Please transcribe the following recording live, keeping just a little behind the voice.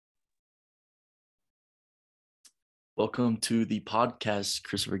Welcome to the podcast,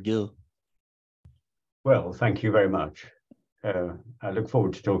 Christopher Gill. Well, thank you very much. I look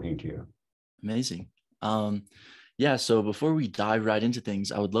forward to talking to you. Amazing. Um, so before we dive right into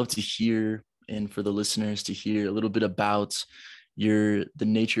things, I would love to hear, and for the listeners to hear a little bit about the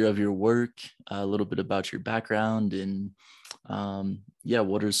nature of your work, a little bit about your background, and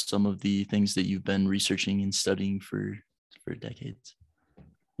what are some of the things that you've been researching and studying for decades?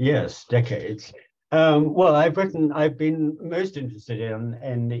 Yes, decades. I've been most interested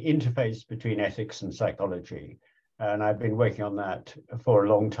in the interface between ethics and psychology, and I've been working on that for a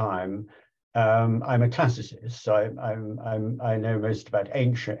long time. I'm a classicist, so I know most about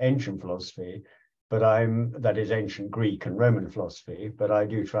ancient philosophy, but that is ancient Greek and Roman philosophy. But I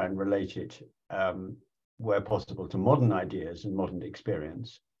do try and relate it where possible to modern ideas and modern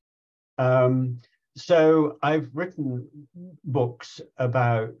experience. Um, so I've written books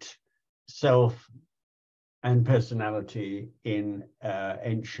about self and personality in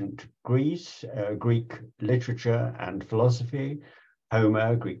ancient Greece, Greek literature and philosophy,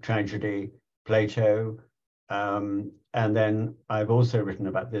 Homer, Greek tragedy, Plato. And then I've also written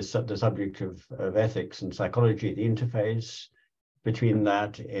about the subject of ethics and psychology, the interface between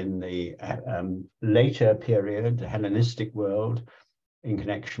that in the later period, the Hellenistic world, in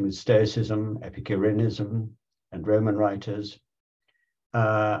connection with Stoicism, Epicureanism, and Roman writers.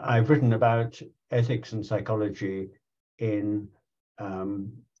 I've written about ethics and psychology in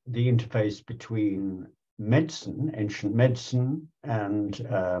the interface between medicine, ancient medicine, and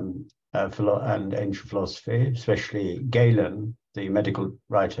ancient philosophy, especially Galen, the medical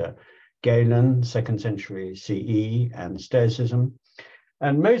writer Galen, 2nd century CE, and Stoicism.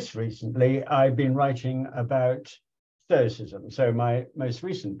 And most recently, I've been writing about Stoicism. So my most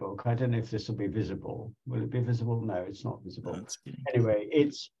recent book, I don't know if this will be visible. Will it be visible? No, it's not No, visible. it's kidding. Anyway,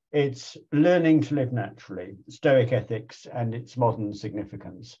 it's Learning to Live Naturally, Stoic Ethics and its Modern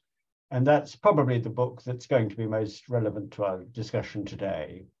Significance. And that's probably the book that's going to be most relevant to our discussion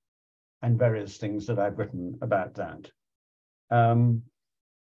today, and various things that I've written about that.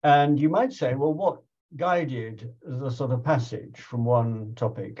 And you might say, well, what guided the sort of passage from one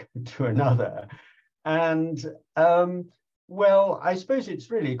topic to another? And well, I suppose it's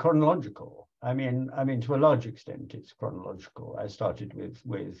really chronological. I mean, to a large extent, it's chronological. I started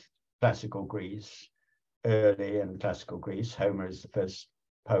with classical Greece, early and classical Greece. Homer is the first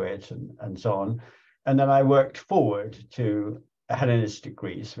poet, and so on. And then I worked forward to Hellenistic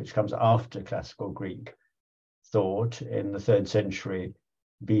Greece, which comes after classical Greek thought in the 3rd century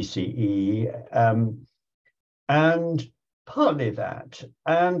BCE. And partly that,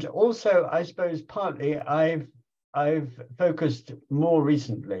 and also I suppose partly I've focused more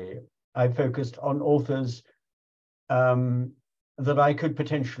recently. I've focused on authors that I could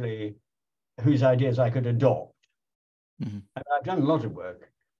potentially, whose ideas I could adopt. Mm-hmm. And I've done a lot of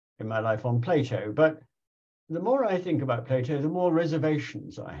work in my life on Plato, but the more I think about Plato, the more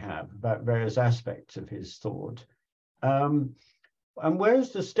reservations I have about various aspects of his thought. And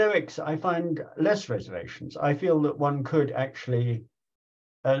whereas the Stoics, I find less reservations. I feel that one could actually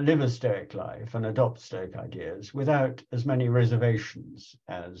live a Stoic life and adopt Stoic ideas without as many reservations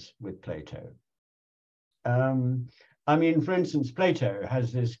as with Plato. I mean, for instance, Plato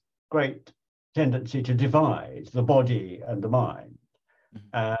has this great tendency to divide the body and the mind,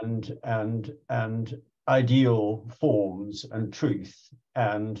 and ideal forms and truth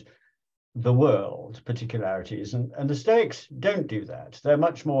and the world particularities, and the Stoics don't do that. They're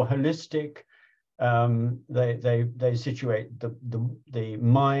much more holistic. They situate the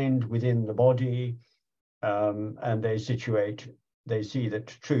mind within the body, and they see that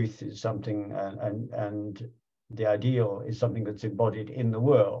truth is something, and the ideal is something that's embodied in the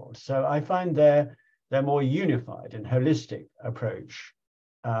world. So I find their more unified and holistic approach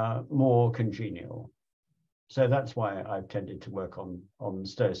more congenial. So that's why I've tended to work on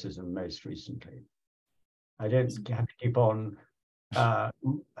Stoicism most recently. I don't have to keep on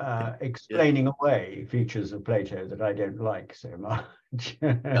explaining away features of Plato that I don't like so much.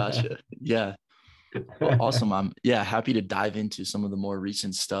 Gotcha. Yeah. Well, awesome. I'm happy to dive into some of the more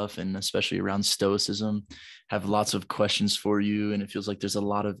recent stuff, and especially around Stoicism. Have lots of questions for you, and it feels like there's a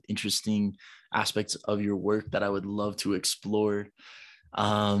lot of interesting aspects of your work that I would love to explore.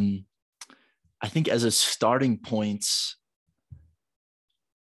 I think as a starting point,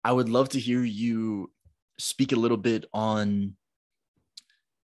 I would love to hear you speak a little bit on,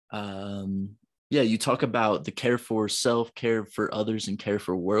 you talk about the care for self, care for others, and care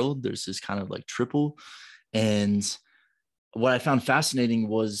for world. There's this kind of like triple. And what I found fascinating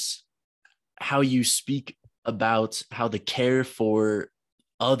was how you speak about how the care for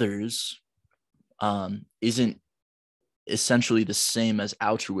others isn't essentially the same as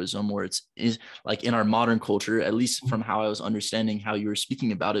altruism, or is like in our modern culture, at least from how I was understanding how you were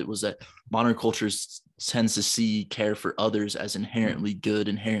speaking about it, was that modern culture tends to see care for others as inherently good,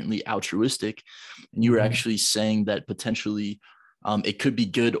 inherently altruistic. And you were actually saying that potentially it could be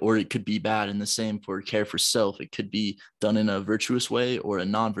good or it could be bad. And the same for care for self. It could be done in a virtuous way or a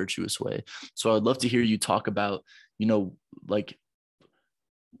non-virtuous way. So I'd love to hear you talk about, like,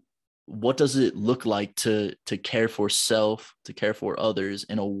 what does it look like to care for self, to care for others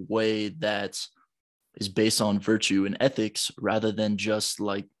in a way that is based on virtue and ethics, rather than just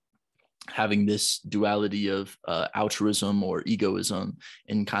like having this duality of altruism or egoism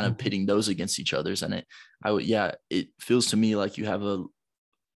and kind of pitting those against each other's. And it feels to me like you have a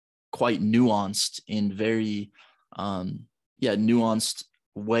quite nuanced and very nuanced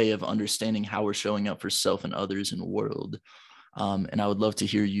way of understanding how we're showing up for self and others in the world. And I would love to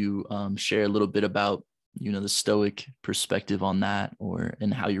hear you share a little bit about, the Stoic perspective on that,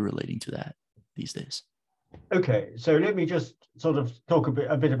 and how you're relating to that these days. Okay, so let me just sort of talk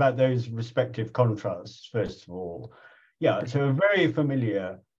a bit about those respective contrasts first of all. Yeah, so a very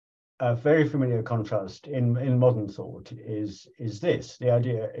familiar contrast in modern thought is this: the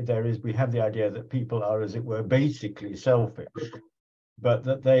idea we have the idea that people are, as it were, basically selfish, but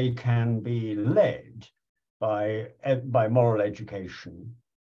that they can be led by moral education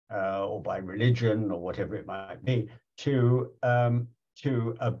or by religion or whatever it might be to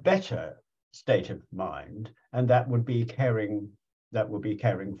a better state of mind, and that would be caring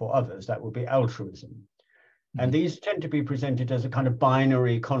for others. That would be altruism. And these tend to be presented as a kind of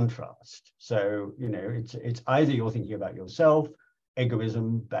binary contrast. So, it's either you're thinking about yourself,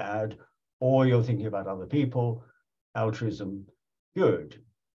 egoism, bad, or you're thinking about other people, altruism, good.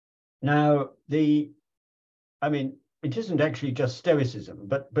 Now, it isn't actually just Stoicism,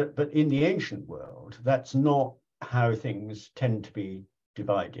 but in the ancient world, that's not how things tend to be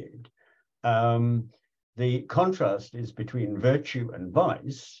divided. The contrast is between virtue and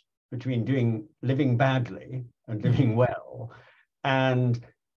vice, between living badly and living well, and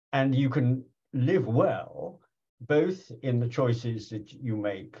you can live well both in the choices that you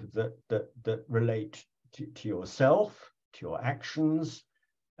make that relate to yourself, to your actions,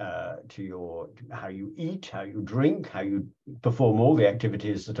 to how you eat, how you drink, how you perform all the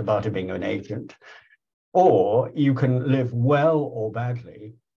activities that are part of being an agent, or you can live well or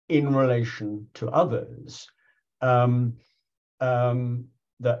badly in relation to others. That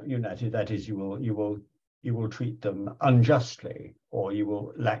is, you will treat them unjustly, or you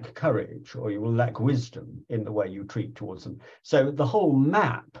will lack courage, or you will lack wisdom in the way you treat towards them. So the whole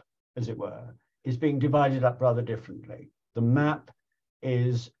map, as it were, is being divided up rather differently. The map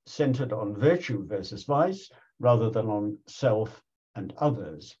is centered on virtue versus vice rather than on self and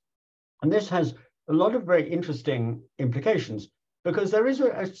others. And this has a lot of very interesting implications, because there is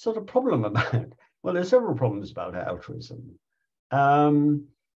a sort of problem about it. Well, there's several problems about altruism.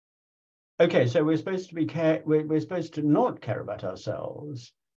 Okay, so we're supposed to not care about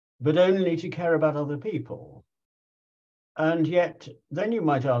ourselves, but only to care about other people. And yet, then you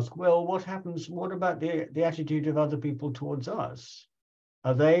might ask, well, what about the attitude of other people towards us?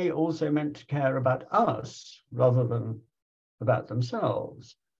 Are they also meant to care about us rather than about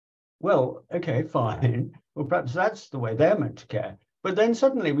themselves? Well, okay, fine. Well, perhaps that's the way they're meant to care. But then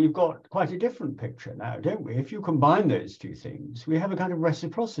suddenly we've got quite a different picture now, don't we? If you combine those two things, we have a kind of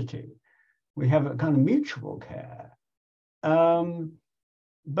reciprocity. We have a kind of mutual care,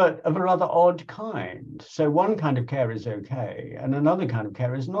 but of a rather odd kind. So one kind of care is okay, and another kind of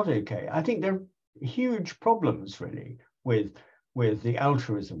care is not okay. I think there are huge problems, really, with the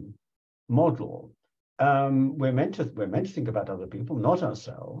altruism model. We're meant to think about other people, not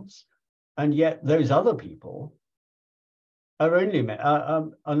ourselves, and yet those other people are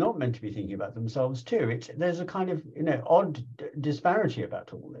not meant to be thinking about themselves too. There's a kind of odd disparity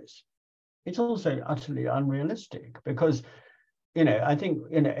about all this. It's also utterly unrealistic, because I think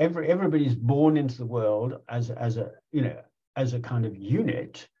everybody's born into the world as a kind of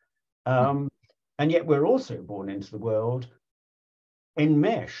unit, and yet we're also born into the world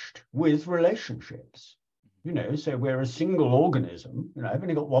enmeshed with relationships. So we're a single organism. I've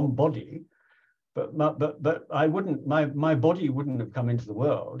only got one body, but I wouldn't. My body wouldn't have come into the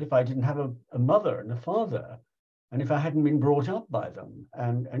world if I didn't have a mother and a father, and if I hadn't been brought up by them,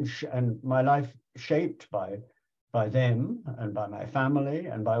 and my life shaped by them and by my family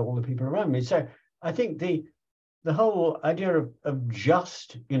and by all the people around me. So I think the whole idea of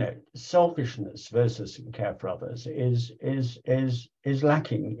just selfishness versus care for others is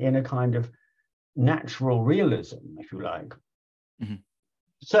lacking in a kind of natural realism, if you like. Mm-hmm.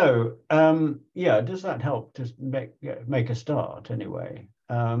 So yeah, does that help to make a start anyway?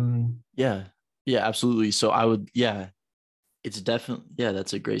 Yeah. Yeah, absolutely. So I would, yeah, it's definitely, yeah,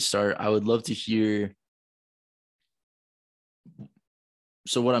 that's a great start. I would love to hear.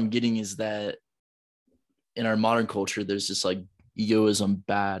 So what I'm getting is that in our modern culture, there's this like egoism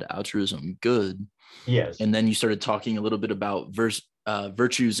bad, altruism good. Yes, And then you started talking a little bit about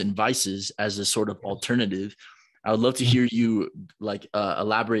virtues and vices as a sort of yes. alternative. I would love to hear you like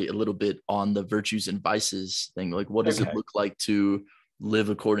elaborate a little bit on the virtues and vices thing. Like, what does it Okay. look like to live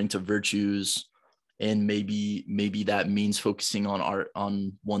according to virtues? And maybe that means focusing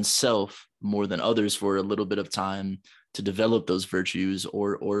on oneself more than others for a little bit of time to develop those virtues,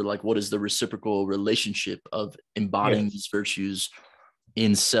 or like what is the reciprocal relationship of embodying Yes. these virtues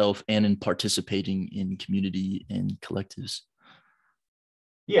in self and in participating in community and collectives.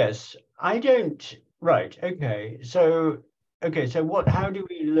 Yes. I don't. Right. Okay. So what? How do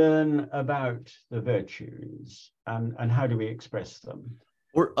we learn about the virtues, and how do we express them?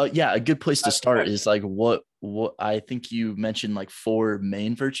 Or yeah, a good place to start Okay. is like what I think you mentioned like four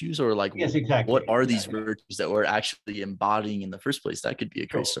main virtues, or like Yes. what Exactly. are Yeah. these Yeah. virtues that we're actually embodying in the first place? That could be a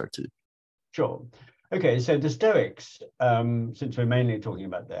great Sure. start too. Sure. Okay. So the Stoics, since we're mainly talking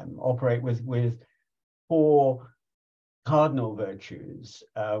about them, operate with four cardinal virtues: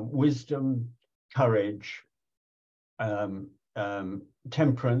 wisdom, courage, um,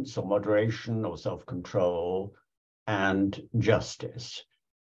 temperance or moderation or self-control, and justice.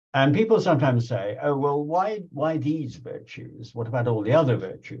 And people sometimes say, oh, well, why these virtues? What about all the other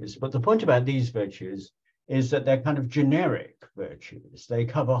virtues? But the point about these virtues is that they're kind of generic virtues. They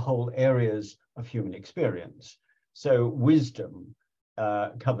cover whole areas of human experience. So wisdom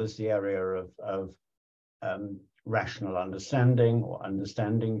covers the area of rational understanding or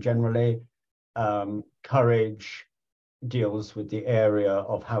understanding generally. Courage deals with the area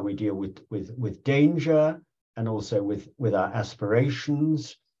of how we deal with danger and also with our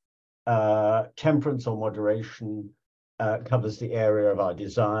aspirations. Temperance or moderation covers the area of our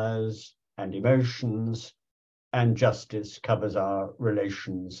desires and emotions, and justice covers our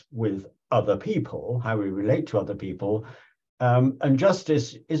relations with other people, how we relate to other people. And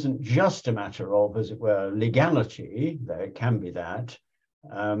justice isn't just a matter of, as it were, legality, though it can be that,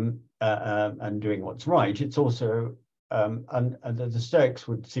 and doing what's right. It's also, and the Stoics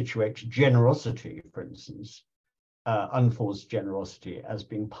would situate generosity, for instance, unforced generosity as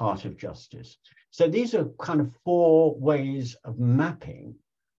being part of justice. So these are kind of four ways of mapping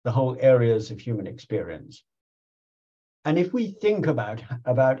the whole areas of human experience. And if we think about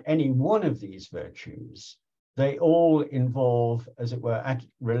any one of these virtues, they all involve, as it were,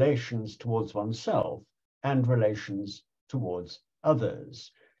 relations towards oneself and relations towards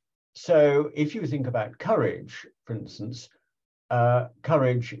others. So if you think about courage, for instance,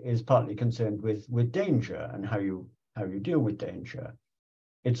 courage is partly concerned with danger and how you deal with danger.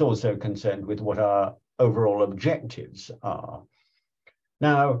 It's also concerned with what our overall objectives are.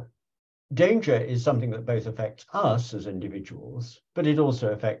 Now, danger is something that both affects us as individuals, but it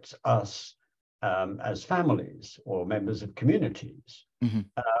also affects us as families or members of communities. Mm-hmm.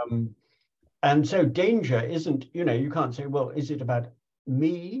 Um, and so danger isn't, you can't say, well, is it about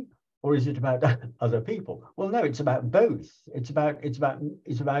me or is it about other people? Well, no, it's about both. It's about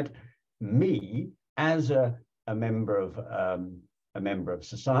me as a member of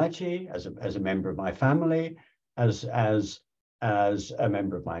society, as a member of my family, as a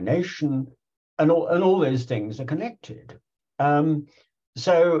member of my nation, and all those things are connected.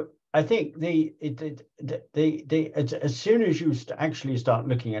 So I think as soon as you actually start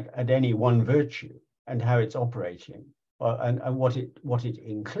looking at any one virtue and how it's operating, and what it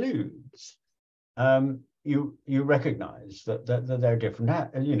includes, you recognize that there are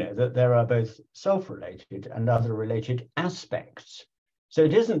different, that there are both self-related and other related aspects. So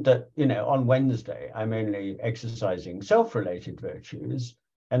it isn't that, on Wednesday I'm only exercising self-related virtues,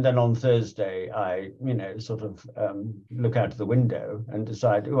 and then on Thursday I, sort of look out of the window and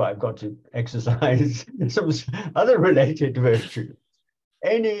decide, oh, I've got to exercise some other related virtues.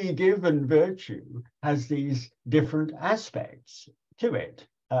 Any given virtue has these different aspects to it.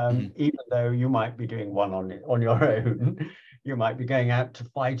 Mm-hmm. Even though you might be doing one on your own, you might be going out to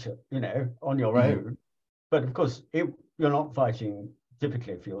fight, on your Mm-hmm. own. But of course, you're not fighting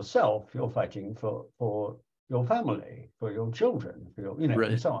typically for yourself. You're fighting for your family, for your children, for your, and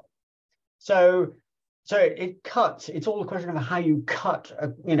Right. so on. So it cuts. It's all a question of how you cut,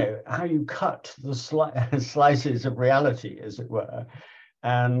 how you cut the slices of reality, as it were,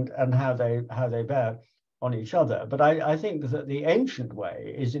 and how they bear on each other. But I think that the ancient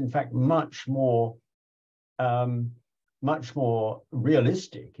way is in fact much more much more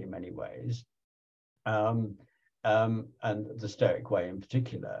realistic in many ways, and the Stoic way in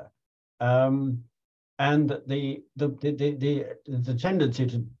particular, and the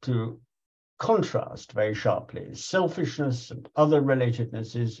tendency to contrast very sharply selfishness and other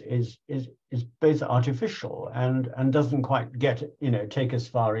relatedness is both artificial and doesn't quite get, take us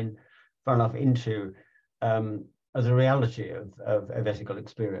far enough into the reality of ethical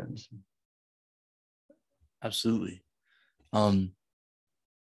experience. Absolutely.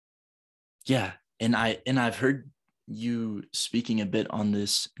 Yeah, and I've heard you speaking a bit on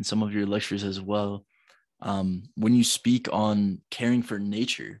this in some of your lectures as well. When you speak on caring for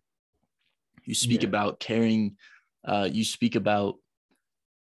nature, you speak about caring, you speak about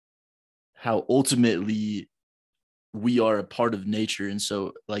how ultimately we are a part of nature. And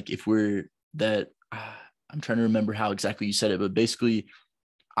so like if we're that, I'm trying to remember how exactly you said it, but basically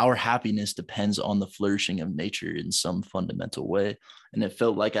our happiness depends on the flourishing of nature in some fundamental way. And it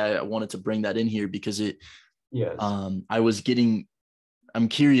felt like I wanted to bring that in here because I'm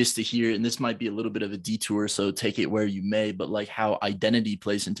curious to hear, and this might be a little bit of a detour, so take it where you may, but like how identity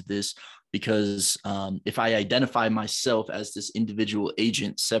plays into this, because if I identify myself as this individual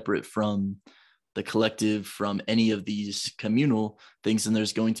agent separate from the collective, from any of these communal things, then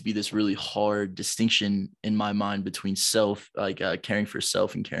there's going to be this really hard distinction in my mind between self, like caring for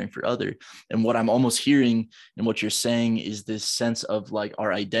self and caring for other. And what I'm almost hearing and what you're saying is this sense of like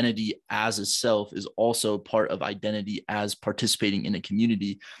our identity as a self is also part of identity as participating in a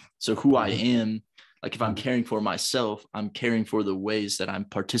community. So who I am, like if I'm caring for myself, I'm caring for the ways that I'm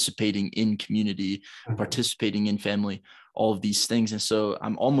participating in community, participating in family, all of these things. And so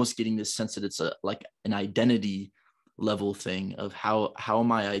I'm almost getting this sense that it's like an identity level thing of how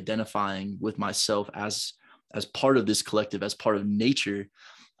am I identifying with myself as part of this collective, as part of nature,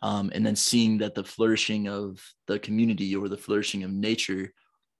 and then seeing that the flourishing of the community or the flourishing of nature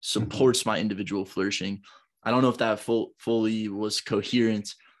supports my individual flourishing. I don't know if that fully was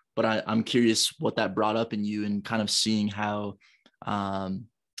coherent, but I'm curious what that brought up in you and kind of seeing how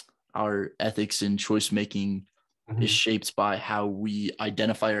our ethics and choice making is shaped by how we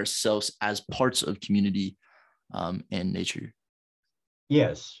identify ourselves as parts of community and nature.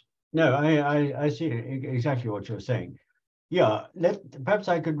 Yes. No, I see exactly what you're saying. Yeah, perhaps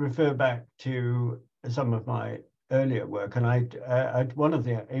I could refer back to some of my earlier work, and one of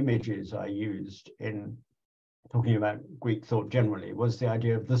the images I used in talking about Greek thought generally was the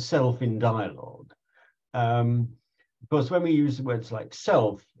idea of the self in dialogue. Of course, when we use the words like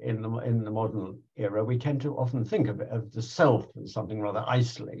self in the modern era, we tend to often think of the self as something rather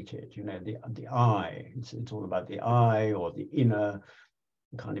isolated. The I. It's all about the I, or the inner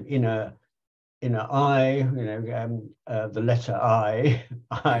I. The letter I.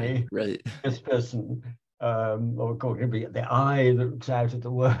 Right. This person, or it could be the I that looks out at the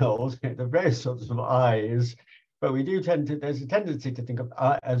world. The various sorts of I's. But we do there's a tendency to think of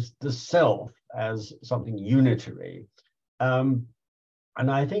I as the self, as something unitary. And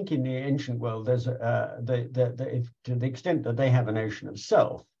I think in the ancient world, there's to the extent that they have a notion of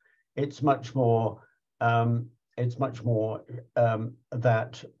self, it's much more that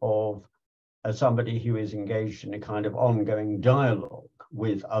of somebody who is engaged in a kind of ongoing dialogue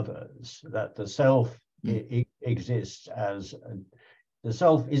with others, that the self exists as the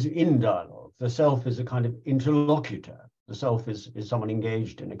self is in dialogue. The self is a kind of interlocutor. The self is someone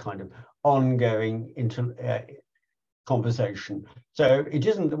engaged in a kind of ongoing conversation. So it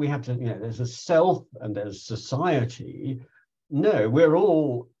isn't that we have to, there's a self and there's society. No, we're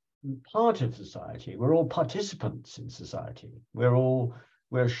all part of society. We're all participants in society.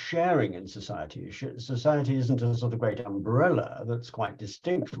 We're sharing in society. Society isn't a sort of great umbrella that's quite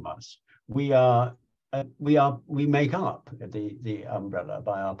distinct from us. We make up the umbrella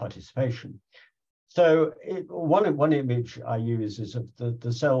by our participation. So one image I use is of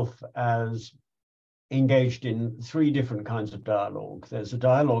the self as engaged in three different kinds of dialogue. There's a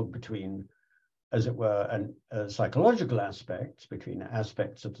dialogue between, as it were, psychological aspects, between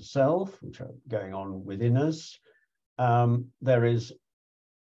aspects of the self, which are going on within us. There is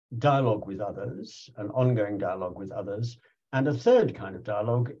dialogue with others, an ongoing dialogue with others. And a third kind of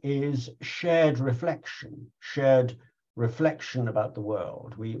dialogue is shared reflection about the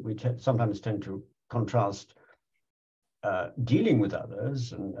world. We sometimes tend to contrast dealing with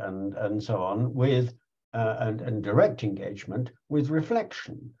others and so on with and direct engagement with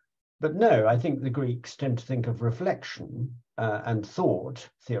reflection. But no, I think the Greeks tend to think of reflection and thought,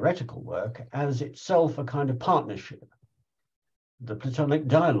 theoretical work, as itself a kind of partnership. The Platonic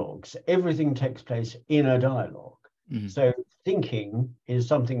dialogues, everything takes place in a dialogue. So thinking is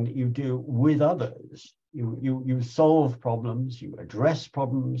something that you do with others. You solve problems, you address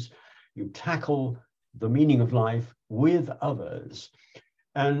problems, you tackle the meaning of life with others.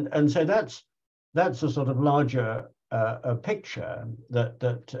 And so that's a sort of larger a picture that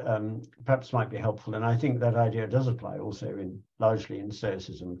perhaps might be helpful. And I think that idea does apply also largely in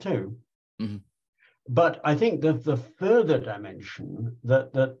Stoicism too. Mm-hmm. But I think that the further dimension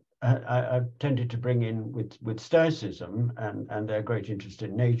that I've tended to bring in with Stoicism and their great interest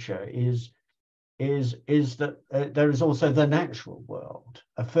in nature is that there is also the natural world,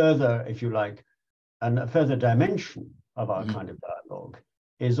 a further, if you like, and a further dimension of our kind of dialogue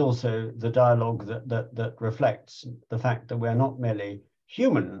is also the dialogue that reflects the fact that we're not merely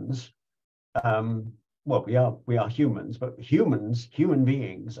humans. Well, we are humans, but human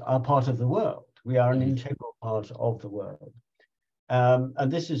beings are part of the world. We are an integral part of the world.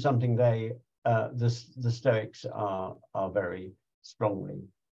 And this is something the Stoics are very strongly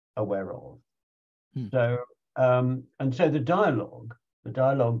aware of. So the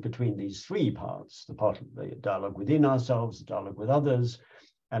dialogue between these three parts, the part of the dialogue within ourselves, the dialogue with others,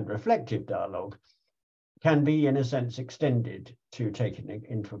 and reflective dialogue, can be in a sense extended to taking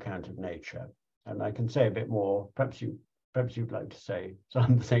into account of nature. And I can say a bit more, perhaps you'd like to say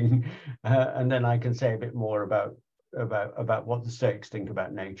something, and then I can say a bit more about what the Stoics think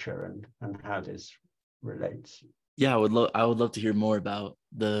about nature and how this relates. Yeah, I would love to hear more about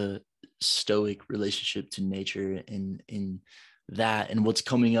the Stoic relationship to nature in that. And what's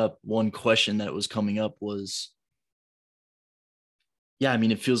coming up, one question that was coming up was, yeah, I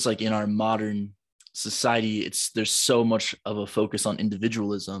mean, it feels like in our modern society, there's so much of a focus on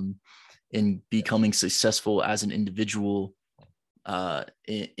individualism in becoming successful as an individual,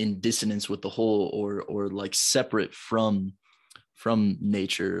 in dissonance with the whole, or like separate from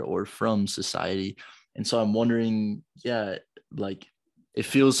nature or from society. And so I'm wondering, yeah, like it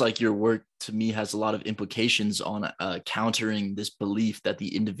feels like your work to me has a lot of implications on countering this belief that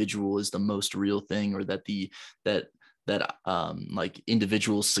the individual is the most real thing, or that like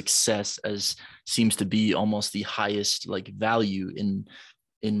individual success as seems to be almost the highest like value in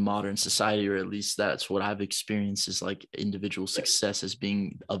modern society, or at least that's what I've experienced, is like individual success as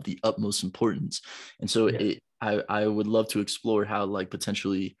being of the utmost importance. And so I would love to explore how like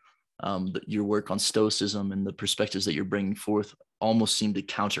potentially your work on Stoicism and the perspectives that you're bringing forth almost seem to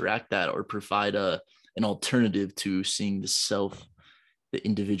counteract that, or provide an alternative to seeing the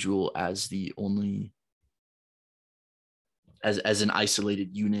individual as the only, as an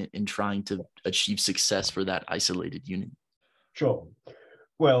isolated unit, in trying to achieve success for that isolated unit. Sure.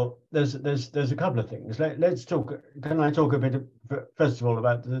 Well, there's a couple of things. Let's talk. Can I talk a bit first of all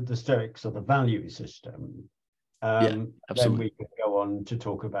about the Stoics or the value system? Yeah, absolutely. Then we can go on to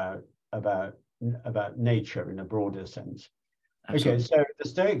talk about nature in a broader sense. Absolutely. Okay, so the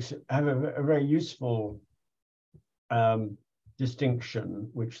Stoics have a very useful distinction,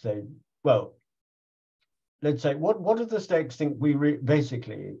 which let's say, what do the Stoics think we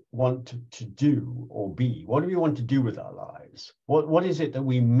basically want to do or be? What do we want to do with our lives? What is it that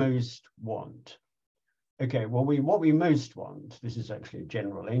we most want? Okay, well, what we most want, this is actually a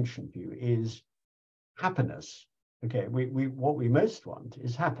general ancient view, is happiness. Okay, what we most want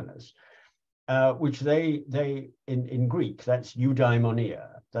is happiness, which they in Greek, that's eudaimonia.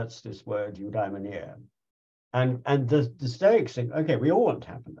 That's this word eudaimonia. And the Stoics think, okay, we all want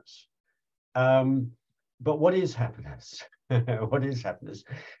happiness. But what is happiness? What is happiness?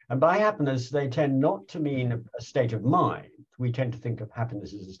 And by happiness, they tend not to mean a state of mind. We tend to think of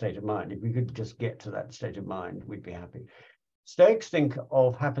happiness as a state of mind. If we could just get to that state of mind, we'd be happy. Stoics think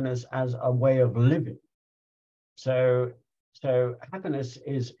of happiness as a way of living. So happiness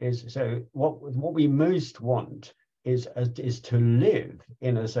is so what we most want is to live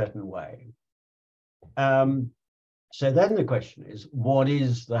in a certain way. So then the question is, what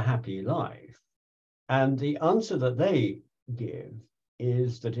is the happy life? And the answer that they give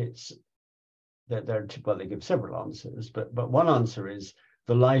is that they give several answers, but one answer is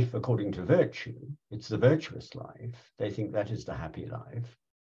the life according to virtue. It's the virtuous life. They think that is the happy life.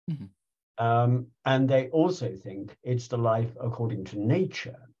 Mm-hmm. And they also think it's the life according to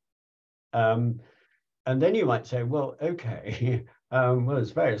nature. And then you might say, well, okay, well,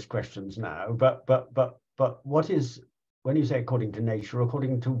 there's various questions now, but what is, when you say according to nature,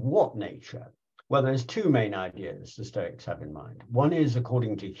 according to what nature? Well, there's two main ideas the Stoics have in mind. One is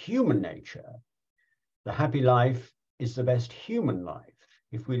according to human nature. The happy life is the best human life.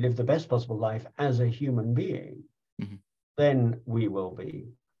 If we live the best possible life as a human being, mm-hmm. then we will be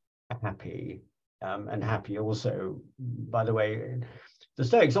happy. And happy also, by the way, the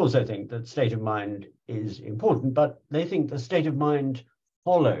Stoics also think that state of mind is important, but they think the state of mind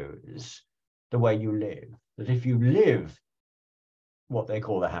follows the way you live. That if you live what they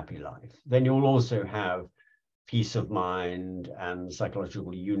call a happy life, then you'll also have peace of mind and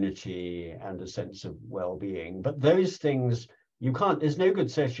psychological unity and a sense of well-being. But those things, you can't, there's no good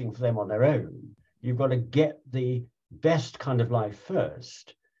searching for them on their own. You've got to get the best kind of life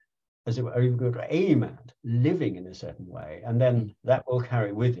first, as it were. You've got to aim at living in a certain way, and then that will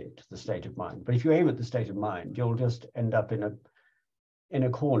carry with it the state of mind. But if you aim at the state of mind, you'll just end up in a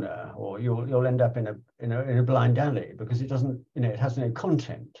corner, or you'll end up in a blind alley, because it doesn't, it has no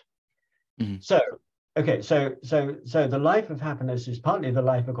content. Mm-hmm. So the life of happiness is partly the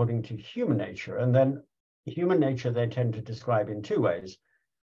life according to human nature, and then human nature they tend to describe in two ways.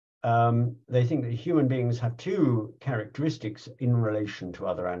 They think that human beings have two characteristics in relation to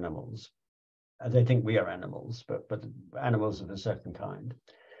other animals. They think we are animals, but animals of a certain kind.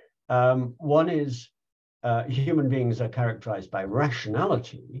 One is human beings are characterized by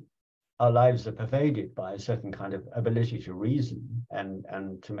rationality. Our lives are pervaded by a certain kind of ability to reason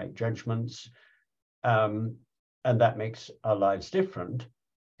and to make judgments. And that makes our lives different.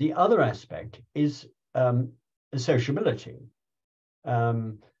 The other aspect is sociability.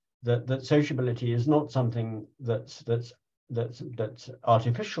 That sociability is not something that's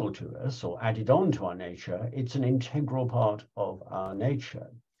artificial to us or added on to our nature. It's an integral part of our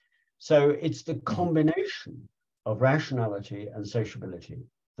nature. So it's the combination of rationality and sociability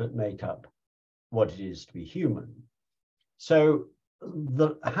that make up what it is to be human. So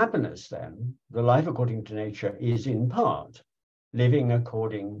the happiness then, the life according to nature, is in part living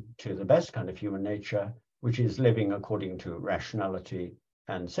according to the best kind of human nature, which is living according to rationality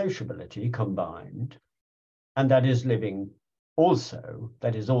and sociability combined. And that is also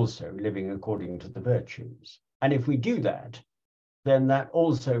living according to the virtues. And if we do that, then that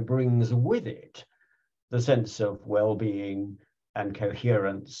also brings with it the sense of well-being and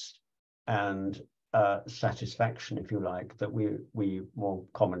coherence and satisfaction, if you like, that we more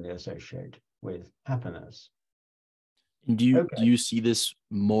commonly associate with happiness. Do you see this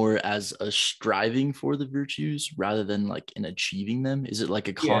more as a striving for the virtues rather than like in achieving them? Is it like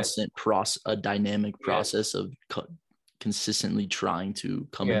a constant a dynamic process of consistently trying to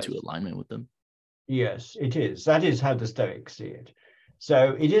come into alignment with them? Yes, it is. That is how the Stoics see it.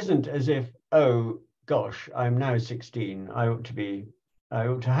 So it isn't as if, oh gosh, I'm now 16. I ought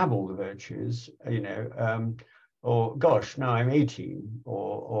to have all the virtues, or gosh, now I'm 18,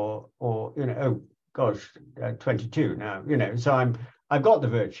 or oh gosh, 22 now, so I've got the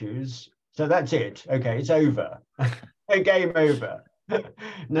virtues, so that's it. Okay, it's over. Game over.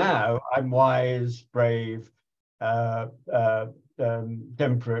 Now I'm wise, brave,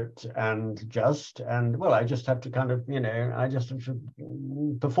 temperate and just, and well, I just have to kind of, I just have to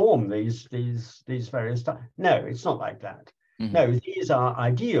perform these various stuff. No, it's not like that. Mm-hmm. No, these are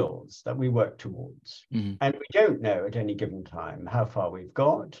ideals that we work towards. Mm-hmm. And we don't know at any given time how far we've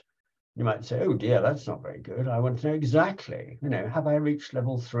got. You might say, oh dear, that's not very good. I want to know exactly, have I reached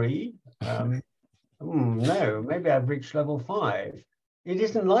level 3? No, maybe I've reached level 5. It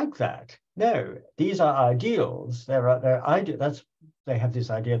isn't like that. No, these are ideals. They have this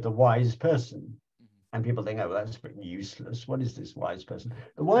idea of the wise person. And people think, oh, that's pretty useless. What is this wise person?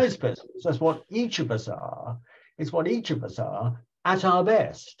 The wise person is just what each of us are. It's what each of us are at our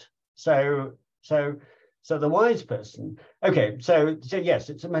best. So the wise person, okay, so yes,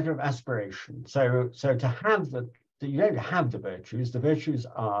 it's a matter of aspiration. So to have you don't have the virtues. The virtues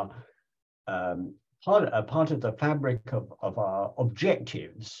are part of the fabric of our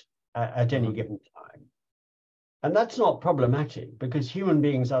objectives at any given time. And that's not problematic, because human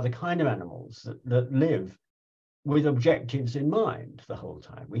beings are the kind of animals that live with objectives in mind the whole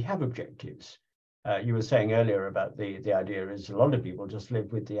time. We have objectives. You were saying earlier about the idea is a lot of people just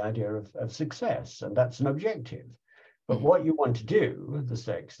live with the idea of success, and that's an objective. But what you want to do, the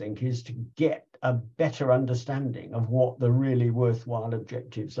Stoics think, is to get a better understanding of what the really worthwhile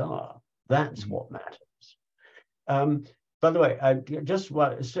objectives are. That's what matters. By the way,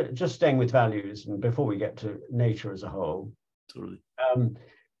 just staying with values, and before we get to nature as a whole, totally.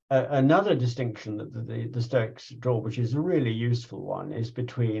 Another distinction that the Stoics draw, which is a really useful one, is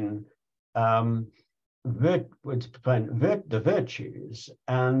between the virtues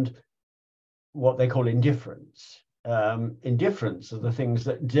and what they call indifference. Indifference are the things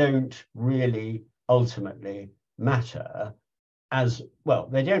that don't really ultimately matter as well.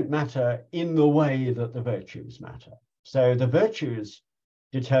 They don't matter in the way that the virtues matter. So the virtues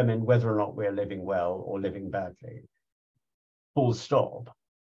determine whether or not we're living well or living badly. Full stop.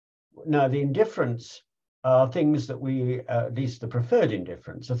 Now, the indifference are things that we, at least the preferred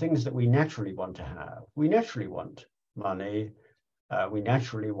indifference, are things that we naturally want to have. We naturally want money. We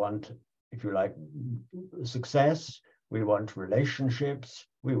naturally want, if you like, success. We want relationships.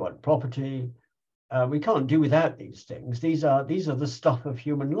 We want property. We can't do without these things. These are the stuff of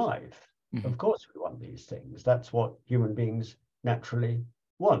human life. Mm-hmm. Of course, we want these things. That's what human beings naturally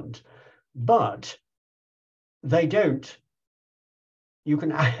want. But they don't. You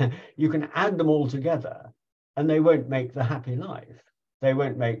can add them all together, and they won't make the happy life. They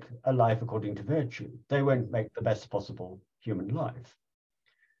won't make a life according to virtue. They won't make the best possible human life.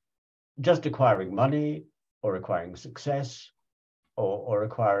 Just acquiring money, or acquiring success, or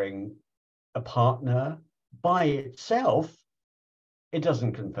acquiring a partner by itself, it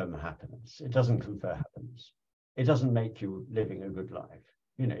doesn't confirm happiness. It doesn't confer happiness. It doesn't make you living a good life.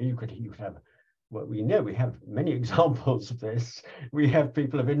 You know, you could have, well, we know we have many examples of this. We have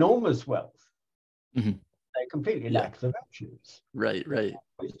people of enormous wealth. Mm-hmm. They completely lack the virtues. Right.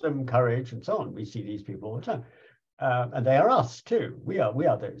 Wisdom, courage, and so on. We see these people all the time. And they are us too. We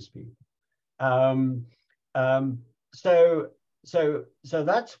are those people. So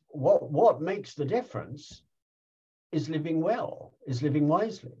that's what makes the difference is living well, is living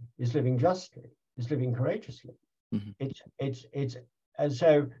wisely, is living justly, is living courageously. Mm-hmm. It's and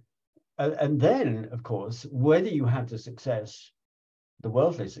so and then of course, whether you have the success, the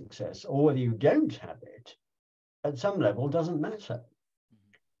worldly success, or whether you don't have it, at some level doesn't matter.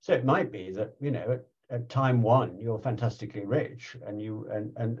 Mm-hmm. So it might be that, you know, at time one you're fantastically rich, and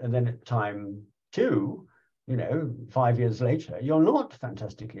then at time two, you know, 5 years later, you're not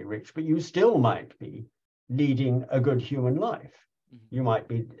fantastically rich, but you still might be leading a good human life. Mm-hmm. You might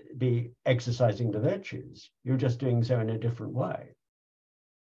be exercising the virtues. You're just doing so in a different way.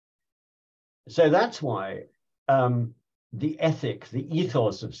 So that's why the ethic, the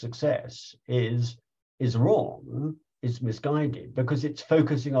ethos of success is wrong, is misguided, because it's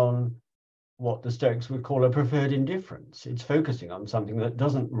focusing on what the Stoics would call a preferred indifference. It's focusing on something that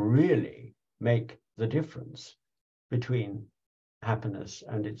doesn't really make the difference between happiness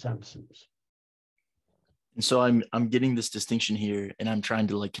and its absence. And so I'm getting this distinction here, and I'm trying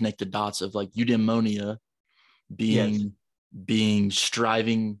to like connect the dots of like eudaimonia being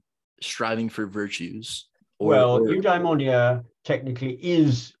striving for virtues. Eudaimonia technically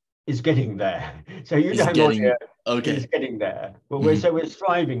is getting there. So eudaimonia is getting there. But we're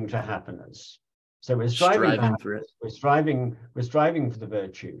striving for happiness. So we're striving for it. We're striving for the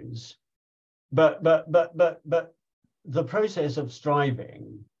virtues. But the process of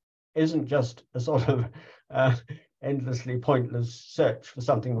striving isn't just a sort of endlessly pointless search for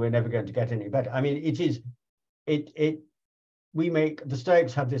something we're never going to get any better. I mean, the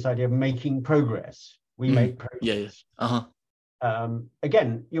Stoics have this idea of making progress. We make progress. Yeah. Uh-huh.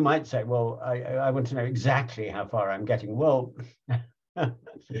 Again, you might say, well, I want to know exactly how far I'm getting. Well, life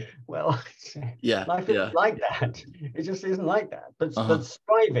isn't like that. It just isn't like that. But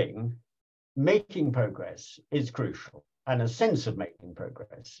striving, making progress is crucial, and a sense of making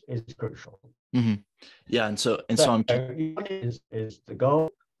progress is crucial. Mm-hmm. Yeah, and so I'm is the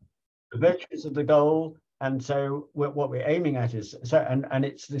goal, the virtues of the goal, and so what we're aiming at is and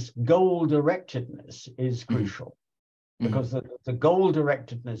it's this goal directedness is crucial, because the goal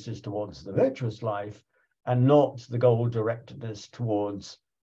directedness is towards the virtuous life, and not the goal directedness towards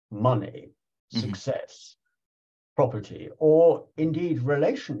money, success, property, or indeed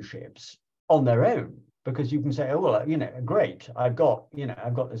relationships on their own. Because you can say, oh, well, you know, great, I've got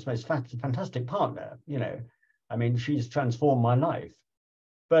this most fantastic partner, you know, I mean, she's transformed my life.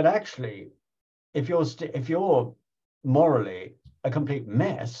 But actually, if you're morally a complete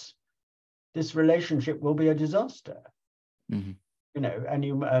mess, this relationship will be a disaster. You know, and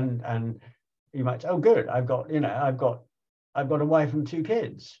you might say, oh, good, I've got a wife and 2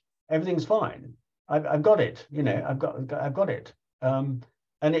 kids, everything's fine, I've got it, you know, I've got it.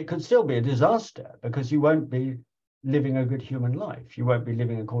 And it could still be a disaster, because you won't be living a good human life. You won't be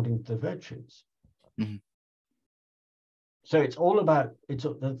living according to the virtues. Mm-hmm. So it's all about,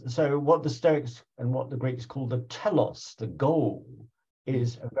 so what the Stoics and what the Greeks call the telos, the goal,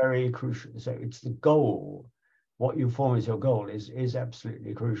 is a very crucial. So it's the goal. What you form as your goal is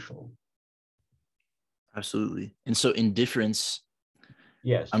absolutely crucial. Absolutely. And so indifference,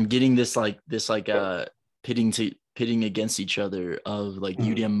 yes, I'm getting this pitting against each other of like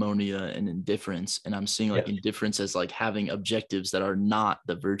eudaimonia and indifference, and I'm seeing like indifference as like having objectives that are not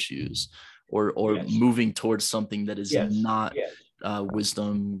the virtues, or moving towards something that is not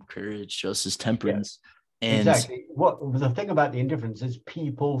wisdom, courage, justice, temperance. And exactly. What the thing about the indifference is,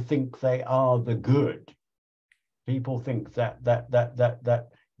 people think they are the good. People think that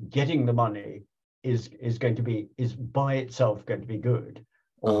getting the money is going to be, is by itself going to be good,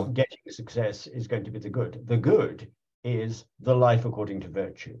 or getting success is going to be the good. The good is the life according to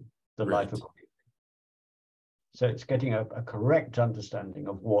virtue, the Right. life according. So it's getting a correct understanding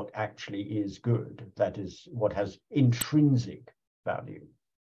of what actually is good. That is what has intrinsic value.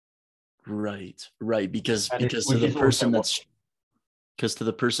 Right. Right. Because And because to which the is also person what, that's because to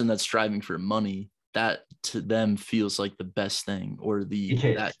the person that's striving for money, that to them feels like the best thing, or it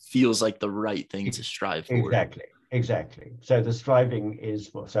that is. feels like the right thing to strive for. Exactly, exactly. So the striving is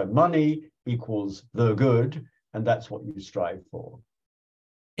for, so money equals the good, and that's what you strive for.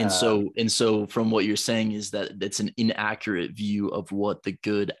 And so from what you're saying is that it's an inaccurate view of what the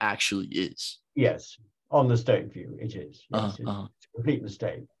good actually is. Yes, on the Stoic view, it is. Uh, Yes, it's uh, a complete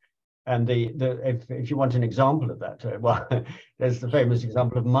mistake. And if you want an example of that, well, there's the famous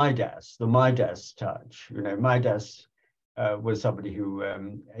example of Midas, the Midas touch. You know, Midas was somebody who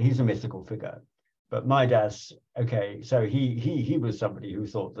he's a mythical figure, but Midas, okay, so he was somebody who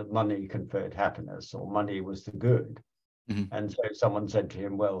thought that money conferred happiness, or money was the good. mhm. And so someone said to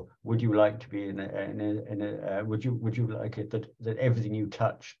him, "Well, would you like to be would you like it that everything you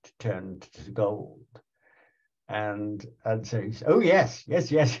touched turned to gold?" And so he said, "Oh yes,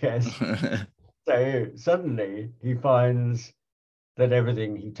 yes, yes, yes." So suddenly he finds that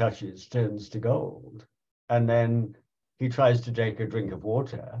everything he touches turns to gold, and then he tries to take a drink of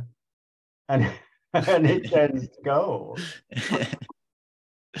water, and and it turns to gold.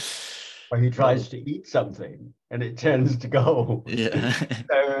 Or he tries Oh, to eat something, and it turns to gold. yeah.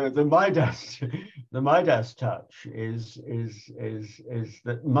 So the Midas touch is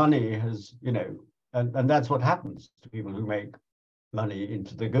that money has, you know, and that's what happens to people who make money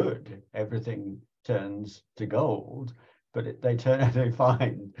into the good. Everything turns to gold, but they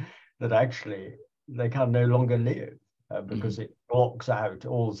find that actually they can no longer live because Mhm. it blocks out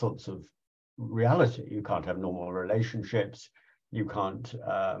all sorts of reality. You can't have normal relationships. You can't.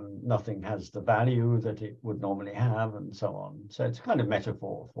 Nothing has the value that it would normally have, and so on. So it's a kind of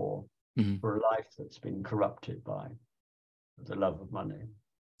metaphor Mhm. for a life that's been corrupted by the love of money.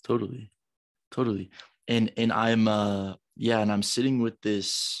 Totally. Totally. And I'm yeah, and I'm sitting with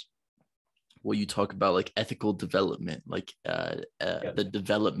this, what you talk about, like ethical development, like Yes, the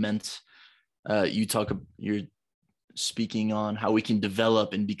development, you're speaking on how we can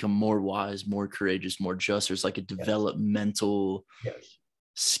develop and become more wise, more courageous, more just. There's like a yes, developmental yes,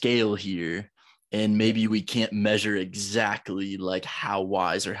 scale here, and yes. maybe we can't measure exactly like how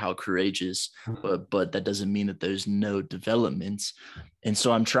wise or how courageous, but that doesn't mean that there's no developments. And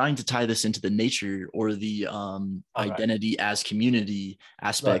so I'm trying to tie this into the nature or the All right, identity as community right.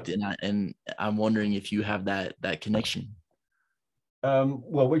 aspect, and I'm wondering if you have that connection.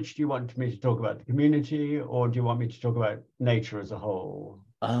 Well, which do you want me to talk about, the community, or do you want me to talk about nature as a whole?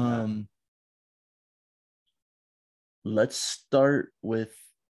 um let's start with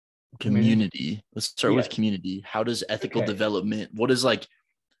Community. community. Let's start with Yes. community. How does ethical Okay. development, what is like,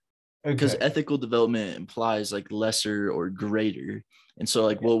 because Okay. ethical development implies like lesser or greater. And so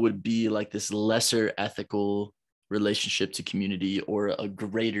like Yeah. what would be like this lesser ethical relationship to community, or a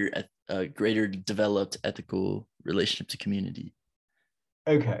greater developed ethical relationship to community?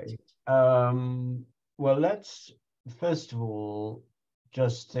 Okay. Well, let's first of all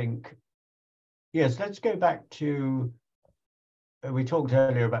just think. Yes, let's go back to. We talked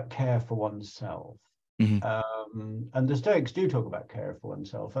earlier about care for oneself. Mhm. And the Stoics do talk about care for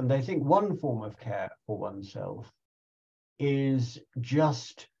oneself, and they think one form of care for oneself is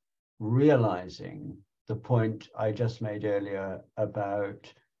just realizing the point I just made earlier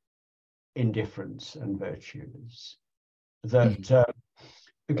about indifference and virtues. That Mhm.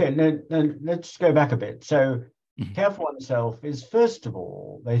 okay, let's go back a bit. So, Mhm. care for oneself is, first of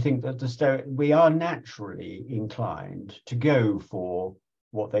all, they think that we are naturally inclined to go for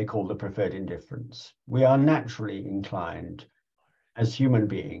what they call the preferred indifference. We are naturally inclined as human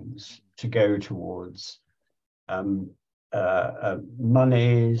beings to go towards um,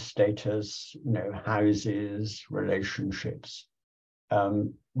 money, status, you know, houses, relationships.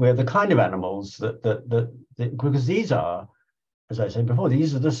 We're the kind of animals that because these are, as I said before,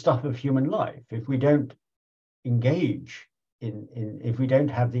 these are the stuff of human life. If we don't engage if we don't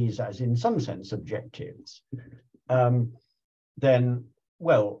have these as, in some sense, objectives, um, then,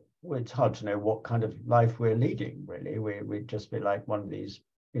 well, it's hard to know what kind of life we're leading, really. We'd just be like one of these,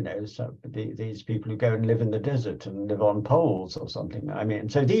 you know, these people who go and live in the desert and live on poles or something. I mean,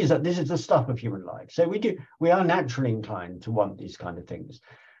 so this is the stuff of human life. So we are naturally inclined to want these kind of things.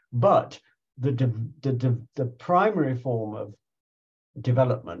 But the primary form of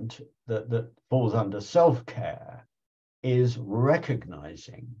development that falls under self-care is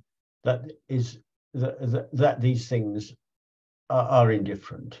recognizing that is that these things are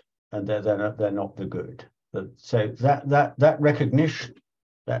indifferent, and they're not the good. So that recognition,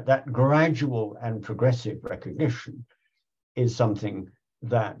 that gradual and progressive recognition, is something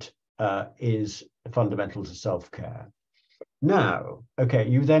that is fundamental to self-care. Now, okay,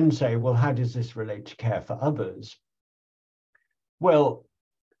 you then say, well, how does this relate to care for others? Well,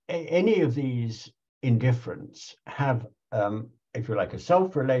 any of these indifferents have, if you like, a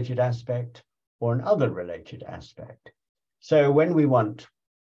self-related aspect or an other-related aspect. So when we want,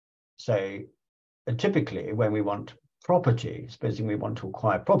 say, typically when we want property, supposing we want to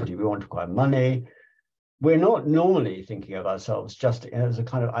acquire property, we want to acquire money, we're not normally thinking of ourselves just as a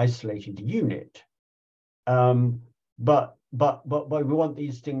kind of isolated unit. But we want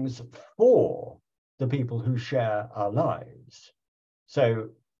these things for the people who share our lives. So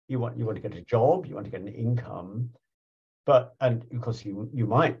you want to get a job, you want to get an income, and of course you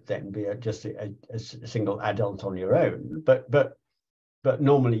might then be just a single adult on your own, but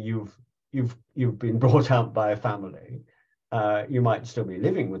normally you've been brought out by a family. You might still be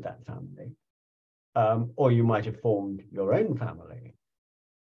living with that family, or you might have formed your own family,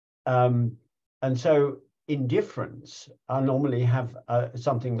 and so indifference normally have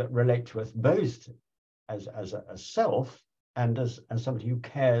something that relates with both as a self and as somebody who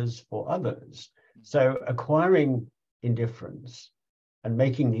cares for others. So acquiring indifference and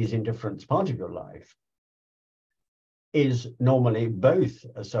making these indifference part of your life is normally both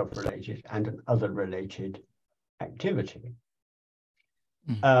a self-related and an other-related activity.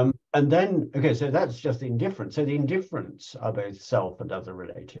 Mm. And then, okay, so that's just the indifference. So the indifference are both self and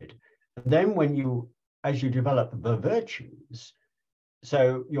other-related. And then as you develop the virtues,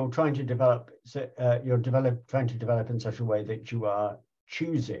 so you're trying to develop, trying to develop in such a way that you are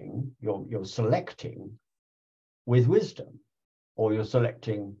choosing, you're selecting with wisdom, or you're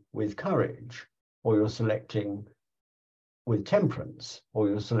selecting with courage, or you're selecting with temperance, or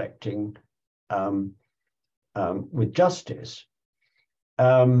you're selecting with justice.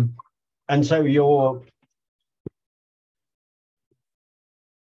 And so you're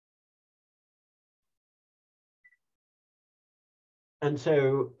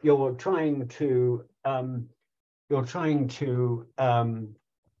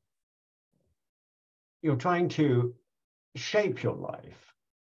trying to shape your life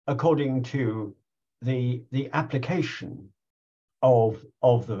according to the application of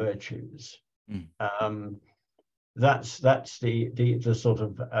the virtues. Mm. That's the sort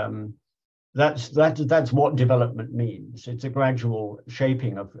of that's what development means. It's a gradual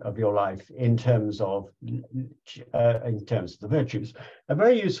shaping of your life in terms of the virtues. A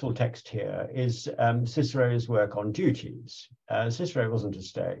very useful text here is Cicero's work on duties. Cicero wasn't a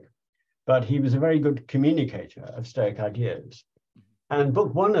Stoic, but he was a very good communicator of Stoic ideas. And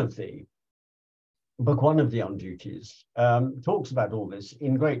book one of the On Duties talks about all this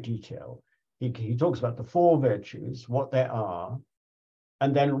in great detail. He talks about the four virtues, what they are,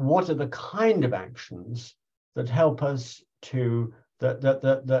 and then what are the kind of actions that help us to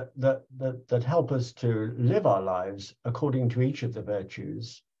that help us to live our lives according to each of the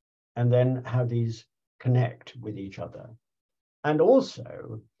virtues, and then how these connect with each other. And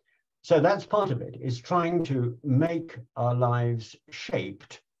also, so that's part of it, is trying to make our lives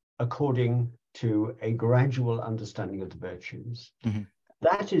shaped according to a gradual understanding of the virtues. Mm-hmm.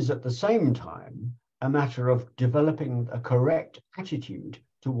 That is at the same time a matter of developing a correct attitude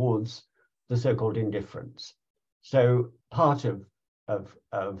towards the so-called indifference. So part of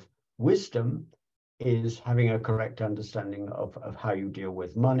wisdom is having a correct understanding of how you deal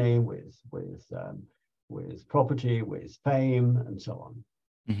with money, with property, with fame, and so on.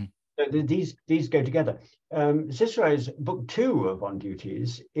 Mm-hmm. So these go together. Cicero's book 2 of On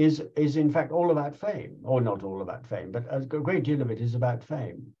Duties is in fact all about fame, or not all about fame, but a great deal of it is about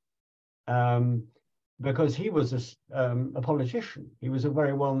fame. Because he was a politician. He was a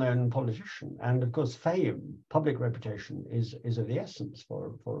very well-known politician. And of course, fame, public reputation is of the essence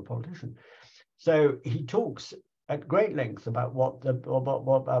for a politician. So he talks at great length about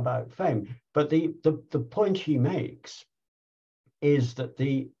about fame. But the point he makes is that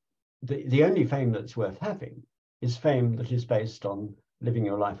the only fame that's worth having is fame that is based on living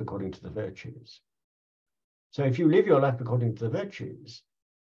your life according to the virtues. So if you live your life according to the virtues,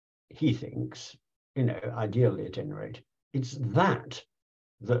 he thinks, ideally at any rate, it's that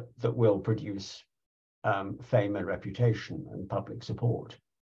will produce fame and reputation and public support.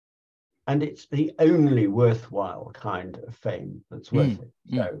 And it's the only worthwhile kind of fame that's worth it.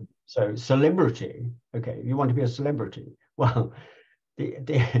 So celebrity, okay, you want to be a celebrity. Well,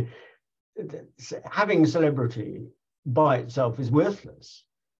 having celebrity by itself is worthless.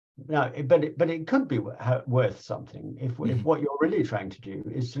 now, but it could be worth something if what you're really trying to do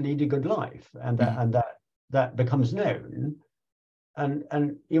is to lead a good life, and that becomes known.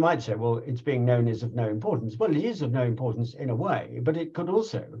 And you might say, well, it's being known is of no importance. Well, it is of no importance in a way, but it could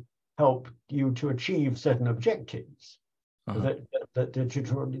also help you to achieve certain objectives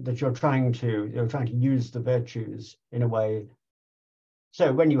that you're trying to use the virtues in a way.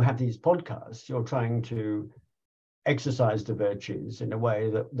 So when you have these podcasts, you're trying to exercise the virtues in a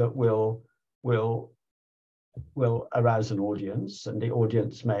way that will arouse an audience, and the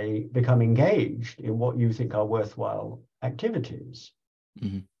audience may become engaged in what you think are worthwhile activities.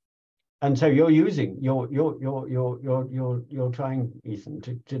 Mm-hmm. And so you're trying, Ethan,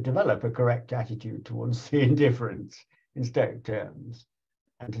 to develop a correct attitude towards the indifference in Stoic terms,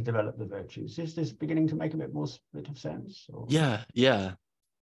 and to develop the virtues. Is this beginning to make a bit of sense? Or? Yeah,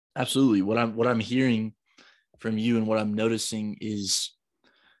 absolutely. What I'm hearing from you and what I'm noticing is,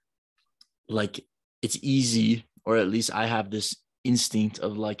 like, it's easy, or at least I have this instinct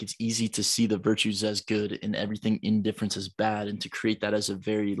of, like, it's easy to see the virtues as good and everything indifference as bad, and to create that as a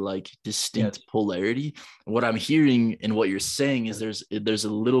very, like, distinct polarity. What I'm hearing and what you're saying is there's a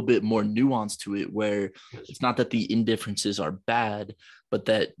little bit more nuance to it, where it's not that the indifferences are bad, but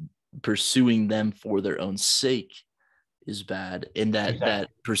that pursuing them for their own sake is bad, and that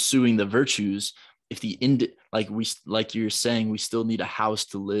pursuing the virtues, if like you're saying, we still need a house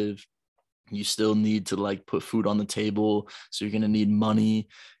to live. You still need to, like, put food on the table, so you're going to need money.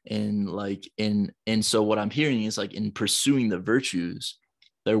 And so what I'm hearing is, like, in pursuing the virtues,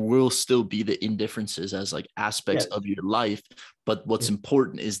 there will still be the indifferences as, like, aspects of your life, but what's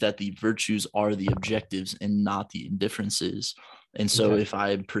important is that the virtues are the objectives and not the indifferences. And so if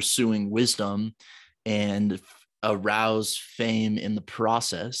I'm pursuing wisdom and arouse fame in the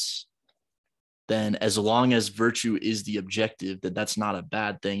process, then as long as virtue is the objective, that's not a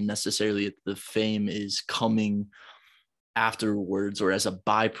bad thing necessarily. If the fame is coming afterwards or as a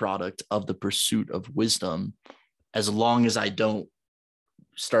byproduct of the pursuit of wisdom, as long as I don't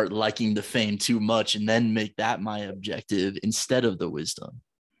start liking the fame too much and then make that my objective instead of the wisdom.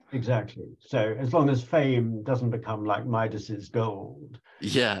 Exactly. So as long as fame doesn't become like Midas's gold,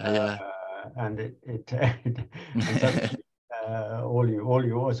 and and suddenly all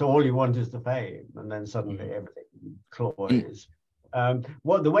you want is the fame, and then suddenly everything cloys.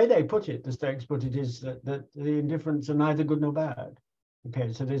 The way they put it, the Stoics put it, is that the indifferents are neither good nor bad.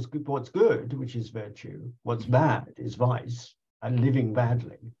 Okay, so there's what's good, which is virtue. What's bad is vice, and living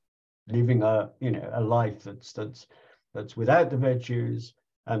badly, living a life that's without the virtues,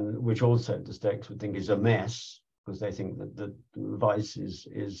 and which also the Stoics would think is a mess, because they think that the vice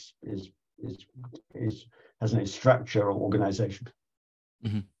has no structure or organization.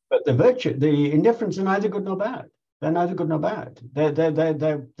 But the indifferents are neither good nor bad. They're neither good nor bad.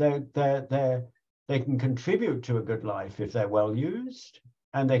 They can contribute to a good life if they're well used,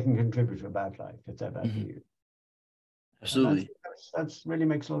 and they can contribute to a bad life if they're badly used. Absolutely. That's really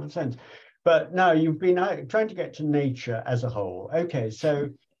makes a lot of sense. But now you've been trying to get to nature as a whole. Okay, so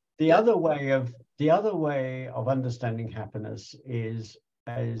the other way of understanding happiness is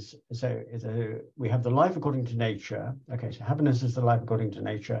we have the life according to nature. Okay, so happiness is the life according to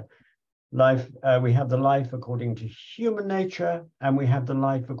nature. We have the life according to human nature, and we have the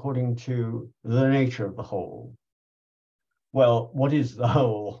life according to the nature of the whole. Well, what is the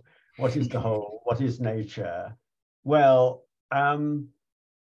whole? What is the whole? What is nature? Well,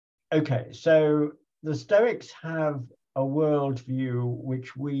 okay, so the Stoics have a worldview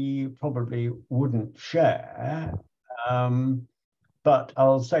which we probably wouldn't share, but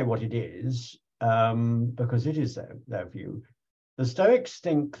I'll say what it is, because it is their view. The Stoics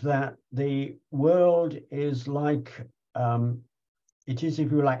think that the world is like, it is,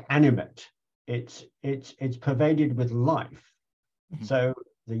 if you like, animate. It's pervaded with life. So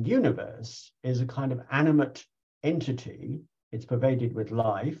the universe is a kind of animate entity. It's pervaded with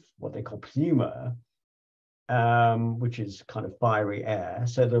life, what they call pneuma, which is kind of fiery air.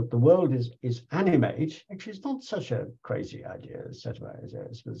 So the world is animate. Actually, it's not such a crazy idea. So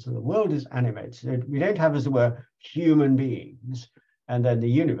the world is animate. So we don't have, as it were, human beings, and then the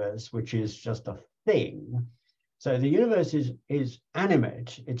universe, which is just a thing. So the universe is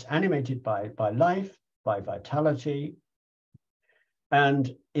animate. It's animated by life, by vitality.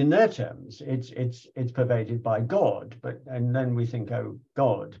 And in their terms, it's pervaded by God, and then we think, oh,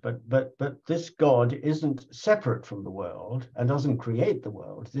 God, but this God isn't separate from the world and doesn't create the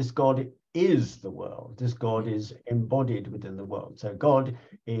world. This God is the world. This God is embodied within the world. So God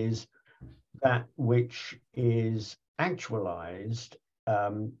is that which is actualized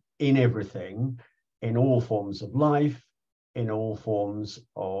in everything, in all forms of life, in all forms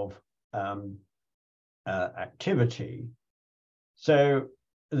of activity. So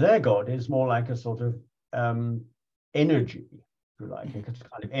their God is more like a sort of energy, if you like, a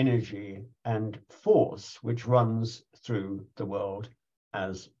kind of energy and force which runs through the world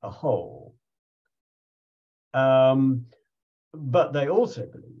as a whole. But they also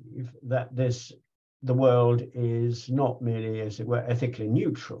believe that the world is not merely, as it were, ethically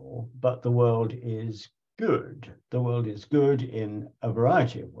neutral, but the world is good. The world is good in a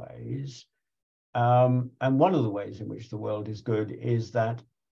variety of ways. And one of the ways in which the world is good is that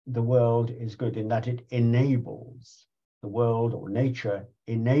the world is good in that it enables, the world or nature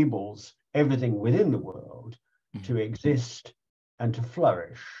enables everything within the world to exist and to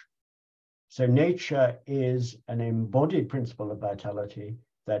flourish. So nature is an embodied principle of vitality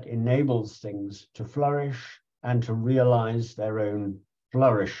that enables things to flourish and to realize their own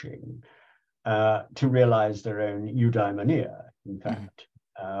flourishing, to realize their own eudaimonia, in fact,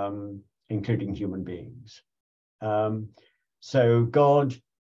 including human beings. So God,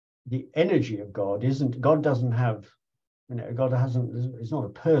 the energy of God God doesn't have, God it's not a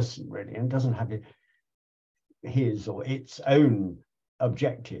person really, and doesn't have his or its own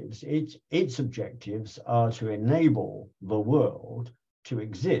objectives. Its objectives are to enable the world to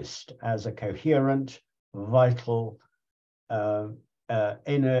exist as a coherent, vital,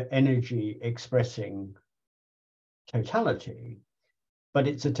 energy expressing totality, but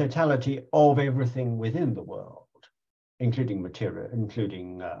it's a totality of everything within the world, including material,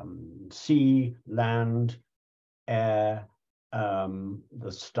 including sea, land, air,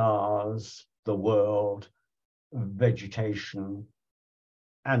 the stars, the world, vegetation,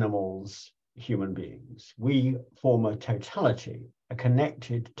 animals, human beings. We form a totality, a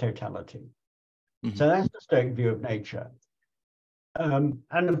connected totality. So that's the Stoic view of nature. And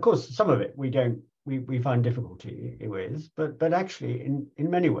of course, some of it we find difficulty with, but actually in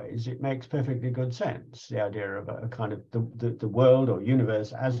many ways it makes perfectly good sense, the idea of a kind of the world or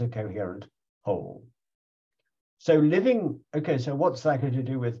universe as a coherent whole. So so what's that going to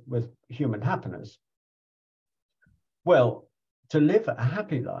do with human happiness? Well, to live a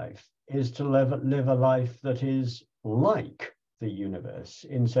happy life is to live a life that is like the universe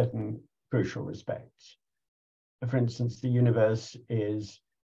in certain crucial respects. For instance, the universe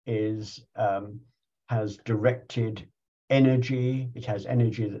has directed energy. It has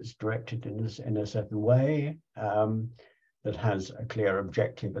energy that's directed in a certain way, that has a clear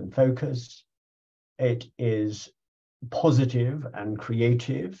objective and focus. It is positive and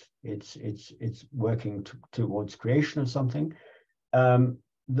creative. It's working towards creation of something.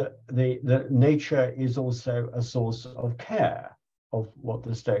 The nature is also a source of care, of what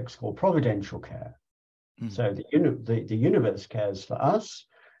the Stoics call providential care. So the universe cares for us,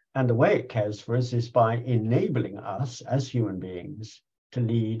 and the way it cares for us is by enabling us as human beings to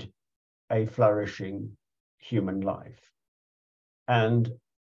lead a flourishing human life. And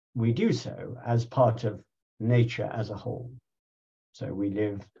we do so as part of nature as a whole. So we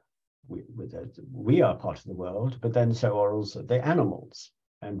are part of the world, but then so are also the animals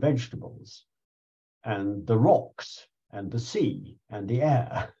and vegetables and the rocks and the sea and the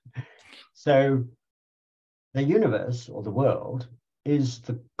air. So the universe or the world is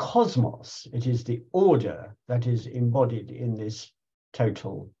the cosmos. It is the order that is embodied in this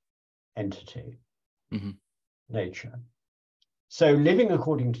total entity, nature. So living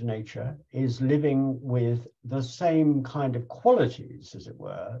according to nature is living with the same kind of qualities, as it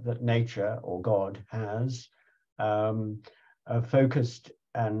were, that nature or God has, a focused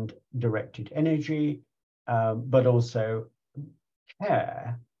and directed energy, but also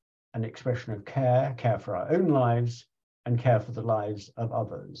care, an expression of care for our own lives and care for the lives of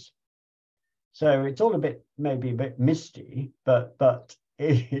others. So it's all maybe a bit misty, but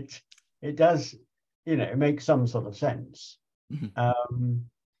it does, make some sort of sense. And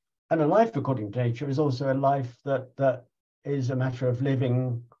a life according to nature is also a life that is a matter of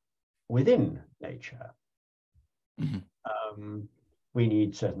living within nature. We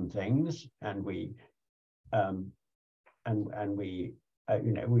need certain things, and we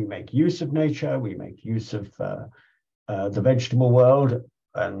we make use of nature. We make use of the vegetable world,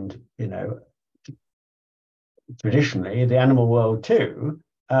 and traditionally the animal world too.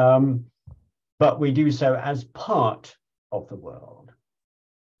 But we do so as part of the world.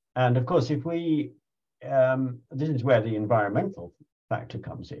 And of course, if we, this is where the environmental factor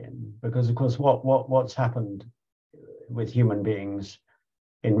comes in, because of course, what's happened with human beings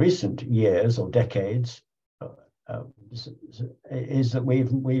in recent years or decades is that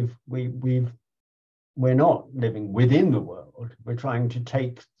we're not living within the world. We're trying to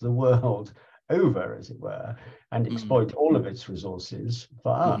take the world over, as it were, and exploit all of its resources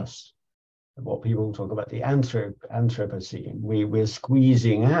for us. What people talk about the Anthropocene. We're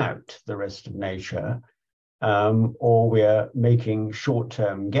squeezing out the rest of nature, or we're making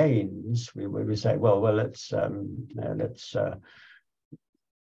short-term gains. We say, well, let's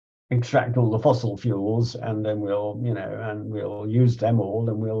extract all the fossil fuels, and then we'll use them all,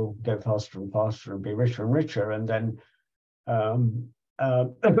 and we'll go faster and faster and be richer and richer, and then and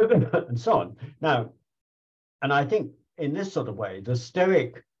so on. Now, and I think in this sort of way, the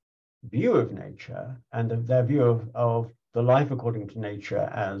Stoic view of nature and their view of the life according to nature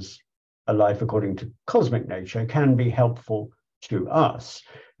as a life according to cosmic nature can be helpful to us.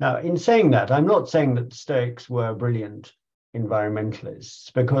 Now, in saying that, I'm not saying that the Stoics were brilliant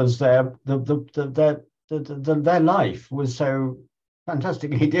environmentalists, because their life was so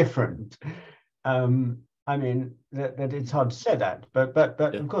fantastically different. I mean, that it's hard to say that, but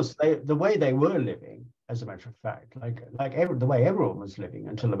of course, the way they were living, as a matter of fact, the way everyone was living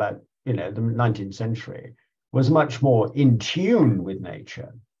until about the 19th century, was much more in tune with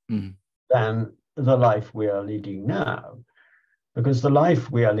nature than the life we are leading now. Because the life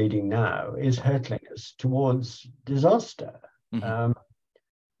we are leading now is hurtling us towards disaster. It's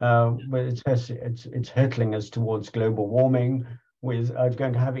hurtling us towards global warming, with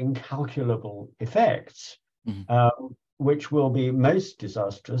going to have incalculable effects, which will be most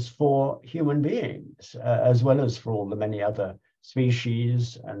disastrous for human beings, as well as for all the many other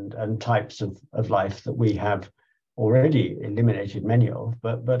species and types of life that we have already eliminated many of,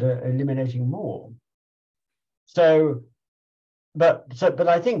 but are eliminating more. But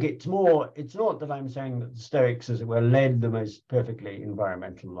I think it's not that I'm saying that the Stoics, as it were, led the most perfectly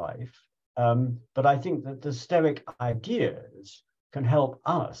environmental life, but I think that the Stoic ideas can help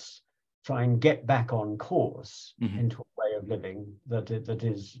us try and get back on course into a way of living that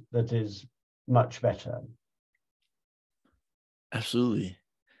is much better. Absolutely.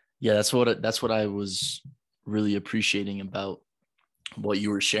 Yeah, that's what I was really appreciating about what you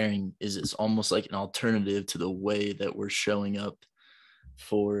were sharing, is it's almost like an alternative to the way that we're showing up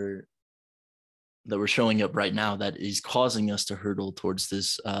right now, that is causing us to hurtle towards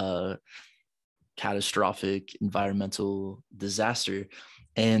this catastrophic environmental disaster.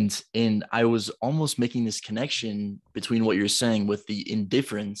 And I was almost making this connection between what you're saying with the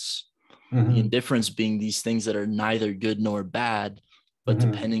indifference, the indifference being these things that are neither good nor bad, but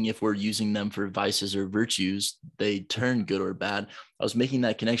depending if we're using them for vices or virtues, they turn good or bad. I was making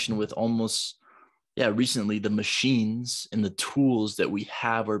that connection with almost, recently the machines and the tools that we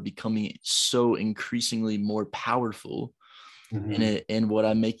have are becoming so increasingly more powerful. And what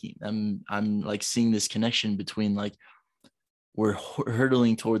I'm like seeing this connection between, like, we're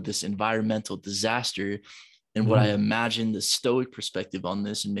hurtling toward this environmental disaster. And what I imagine the Stoic perspective on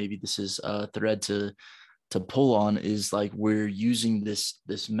this, and maybe this is a thread to pull on, is like we're using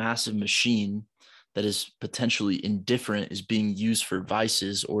this massive machine that is potentially indifferent is being used for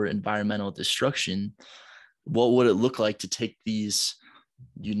vices or environmental destruction. What would it look like to take these,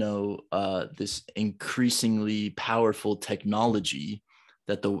 this increasingly powerful technology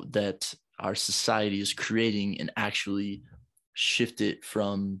that our society is creating, and actually shift it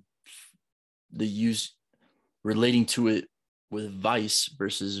from the use relating to it with vice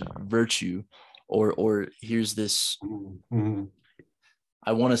versus virtue, or here's this,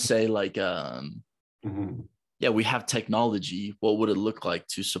 I want to say, like, we have technology. What would it look like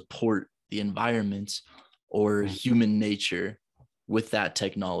to support the environment or human nature with that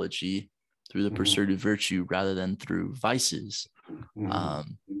technology through the pursuit of virtue rather than through vices?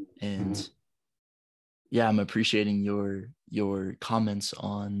 And I'm appreciating your comments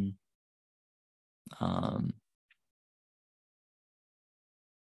on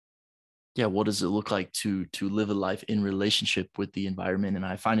what does it look like to live a life in relationship with the environment? And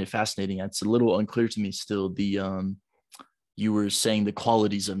I find it fascinating. It's a little unclear to me still, the you were saying the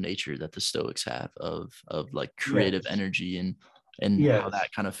qualities of nature that the Stoics have of like creative energy, and how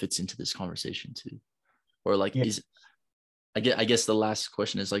that kind of fits into this conversation too. Or like, I guess the last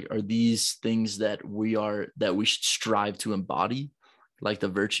question is, like, are these things that we should strive to embody, like the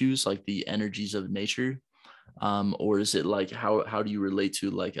virtues, like the energies of nature? Or is it like, how do you relate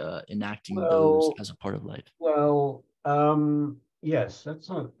to, like, enacting those as a part of life? Well, yes, I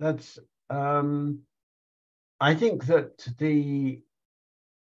think that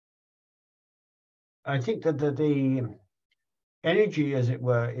the energy, as it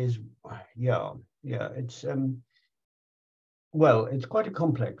were, is it's it's quite a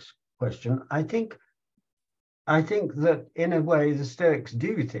complex question. I think that in a way the Stoics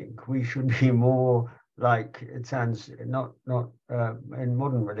do think we should be more like, it sounds not in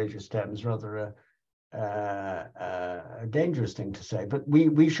modern religious terms rather a dangerous thing to say, but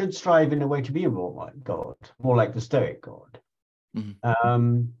we should strive in a way to be more like God, more like the Stoic God.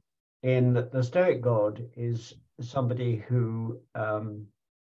 Mm-hmm. In the Stoic God is somebody who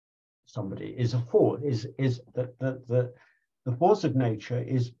somebody is a force, is the force of nature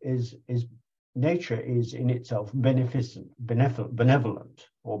is nature is in itself benevolent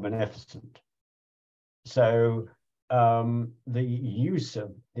or beneficent. So the use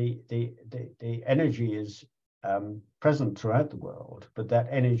of the energy is present throughout the world, but that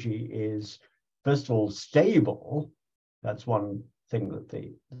energy is, first of all, stable. That's one thing that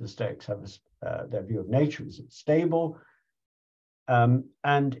the Stoics have as their view of nature, is it's stable,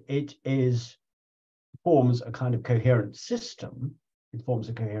 and it forms a kind of coherent system. It forms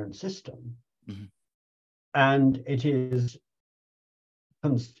a coherent system, mm-hmm. And it is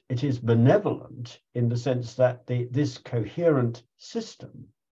benevolent in the sense that this coherent system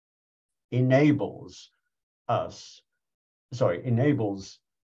enables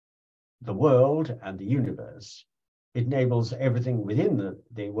the world and the universe. It enables everything within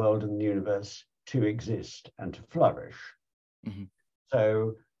the world and the universe to exist and to flourish. Mm-hmm.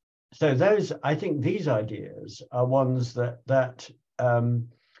 So those, I think these ideas are ones that I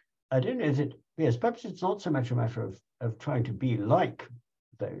don't know, is it, yes, perhaps it's not so much a matter of trying to be like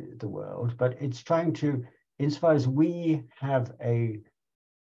the world, but it's trying to, insofar as we have a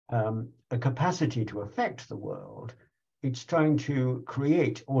capacity to affect the world, it's trying to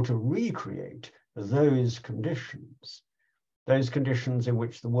create or to recreate those conditions in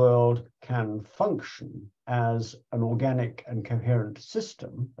which the world can function as an organic and coherent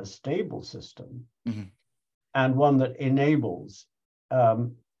system, a stable system, mm-hmm. and one that enables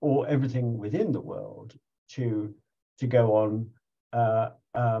or everything within the world to go on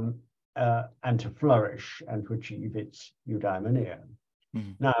and to flourish and to achieve its eudaimonia.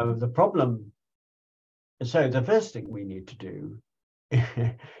 Mm-hmm. Now, the problem, so the first thing we need to do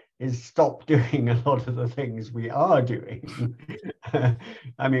is stop doing a lot of the things we are doing.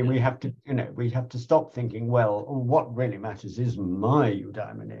 I mean, we have to stop thinking, well, what really matters is my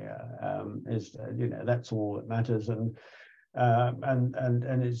eudaimonia, that's all that matters, and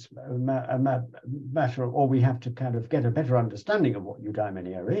it's a matter of, or we have to kind of get a better understanding of what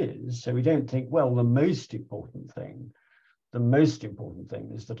eudaimonia is, so we don't think, well, the most important thing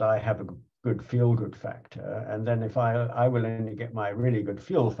is that I have a good feel-good factor, and then if I will only get my really good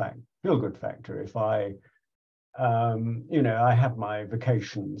feel-good factor if I I have my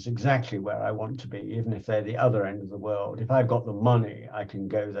vacations exactly where I want to be, even if they're the other end of the world. If I've got the money, I can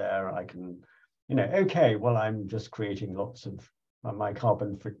go there, I can, okay, well, I'm just creating lots of, my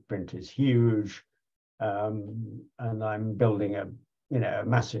carbon footprint is huge, and I'm building a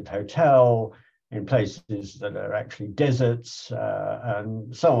massive hotel in places that are actually deserts,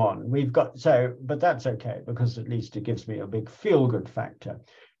 and so on. But that's okay, because at least it gives me a big feel-good factor.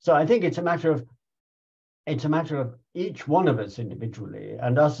 So I think it's a matter of each one of us individually,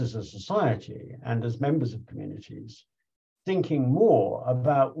 and us as a society and as members of communities, thinking more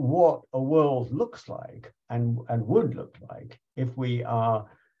about what a world looks like and would look like if we are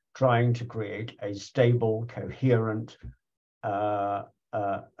trying to create a stable, coherent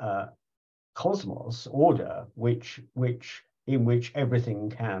cosmos order, in which everything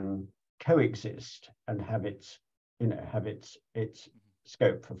can coexist and have its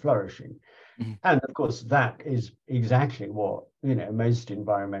scope for flourishing. Mm-hmm. And of course, that is exactly what most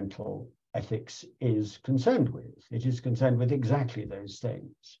environmental ethics is concerned with. It is concerned with exactly those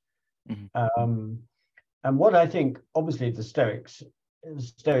things. Mm-hmm. And what I think, obviously, the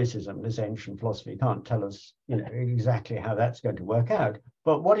Stoicism, this ancient philosophy, can't tell us exactly how that's going to work out.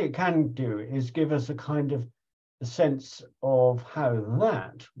 But what it can do is give us a kind of a sense of how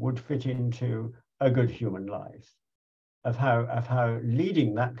that would fit into a good human life, of how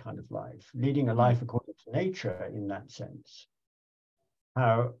leading that kind of life, leading a life according to nature in that sense,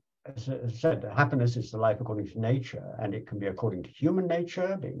 how, as I said, happiness is the life according to nature, and it can be according to human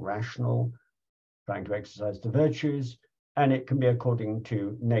nature, being rational, trying to exercise the virtues, and it can be according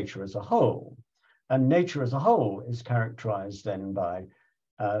to nature as a whole. And nature as a whole is characterized then by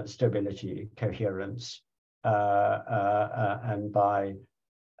stability, coherence, and by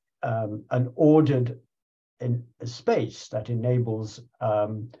an ordered space that enables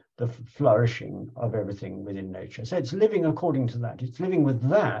the flourishing of everything within nature. So it's living according to that. It's living with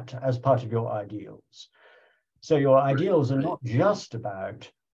that as part of your ideals. So your ideals are not just about,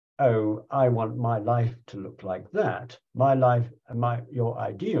 oh, I want my life to look like that. Your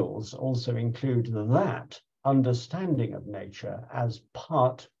ideals also include that understanding of nature as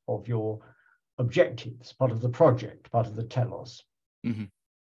part of your objectives, part of the project, part of the telos. Mm-hmm.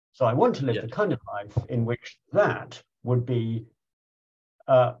 So I want to live Yeah. the kind of life in which that would be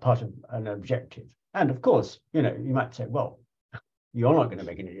part of an objective. And of course, you might say, well, you're not going to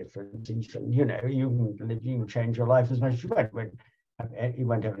make any difference. Ethan. You can change your life as much as you want. It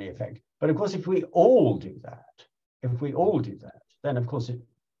won't have any effect. But of course, if we all do that, then of course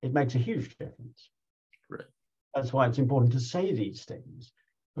it makes a huge difference. Right. That's why it's important to say these things,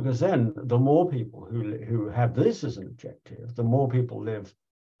 because then the more people who have this as an objective, the more people live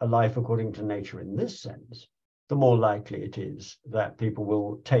a life according to nature in this sense, the more likely it is that people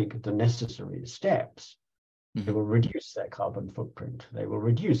will take the necessary steps. Mm-hmm. They will reduce their carbon footprint. They will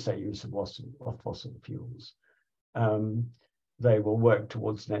reduce their use of fossil fuels. They will work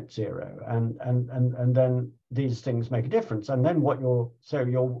towards net zero, and then these things make a difference. And then you're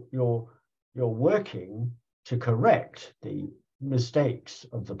working to correct the mistakes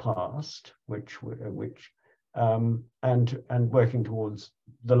of the past, and working towards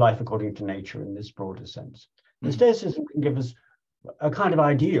the life according to nature in this broader sense. Mm-hmm. Stoicism can give us a kind of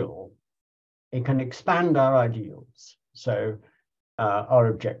ideal. It can expand our ideals, so our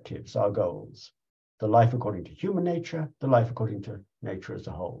objectives, our goals, the life according to human nature, the life according to nature as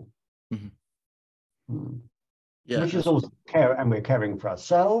a whole. Mm-hmm. Yeah, which is also care, and we're caring for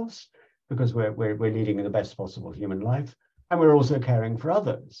ourselves because we're leading the best possible human life, and we're also caring for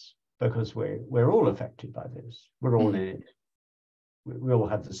others because we're all affected by this. We're all in it. We all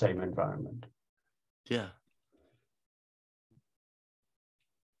have the same environment. Yeah.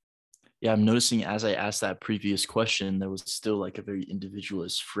 Yeah, I'm noticing as I asked that previous question, there was still like a very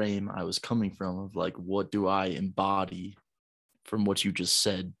individualist frame I was coming from of like, what do I embody from what you just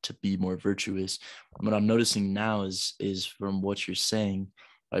said to be more virtuous? What I'm noticing now is from what you're saying,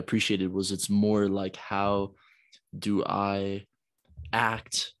 I appreciated was it's more like, how do I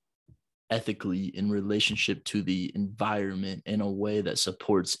act ethically in relationship to the environment in a way that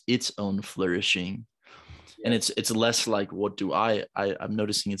supports its own flourishing? And it's less like, what do I'm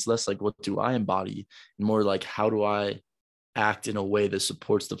noticing it's less like, what do I embody, and more like, how do I act in a way that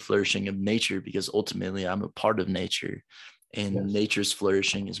supports the flourishing of nature, because ultimately I'm a part of nature, and nature's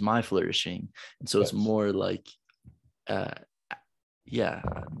flourishing is my flourishing. And so it's more like the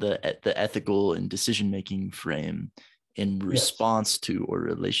ethical and decision-making frame in response to or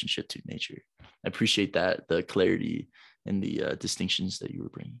relationship to nature. I appreciate that, the clarity and the distinctions that you were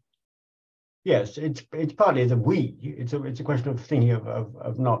bringing. Yes, it's partly the we. It's a question of thinking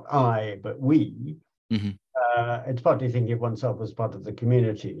of not I, but we. Mm-hmm. It's partly thinking of oneself as part of the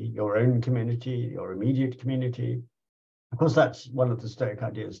community, your own community, your immediate community. Of course, that's one of the Stoic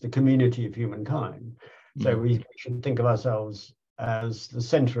ideas, the community of humankind. Mm-hmm. So we should think of ourselves as the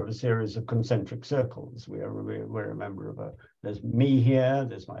center of a series of concentric circles. We're a member of there's me here,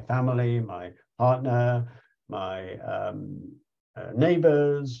 there's my family, my partner, my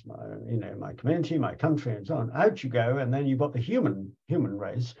neighbors, my community, my country, and so on. Out you go, and then you've got the human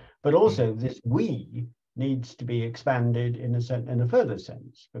race, but also this we needs to be expanded in a further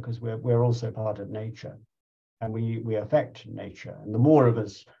sense, because we're also part of nature, and we affect nature. And the more of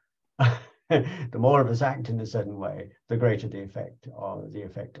us act in a certain way, the greater the effect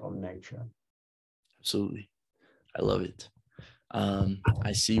on nature. Absolutely, I love it.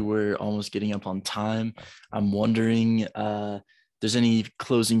 I see we're almost getting up on time. I'm wondering, there's any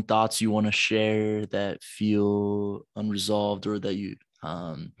closing thoughts you want to share that feel unresolved, or that you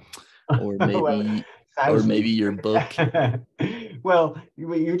or maybe or maybe your book? Well,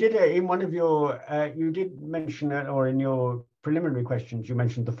 you did in one of your you did mention it, or in your preliminary questions you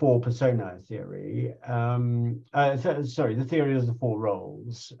mentioned the four persona theory, the theory of the four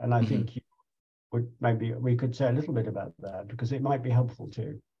roles, and I think maybe we could say a little bit about that, because it might be helpful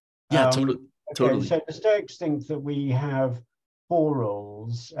too. Yeah, totally. So the Stoics think that we have four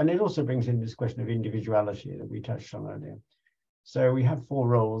roles, and it also brings in this question of individuality that we touched on earlier. So we have four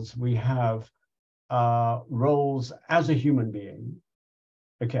roles. We have roles as a human being.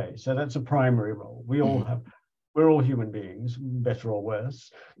 Okay, so that's a primary role. We're all human beings, better or worse.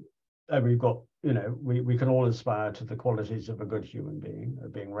 And we've got, we can all aspire to the qualities of a good human being,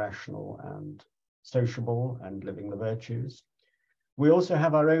 of being rational and sociable and living the virtues. We also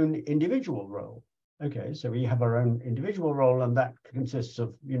have our own individual role. Okay, so we have our own individual role, and that consists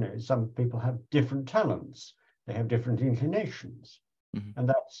of, some people have different talents, they have different inclinations, and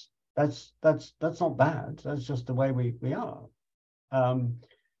that's not bad. That's just the way we are.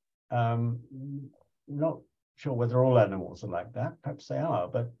 Not sure whether all animals are like that. Perhaps they are,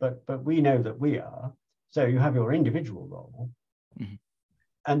 but we know that we are. So you have your individual role,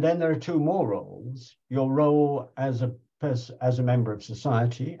 and then there are two more roles: your role as a member of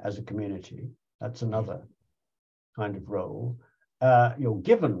society, as a community, That's another kind of role. Your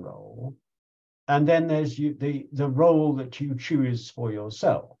given role. And then there's the role that you choose for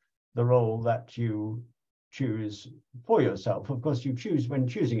yourself, the role that you choose for yourself. Of course, you choose when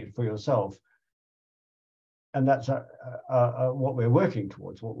choosing it for yourself. And that's what we're working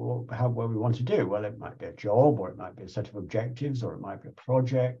towards, what we want to do. Well, it might be a job, or it might be a set of objectives, or it might be a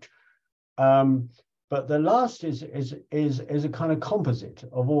project. But the last is a kind of composite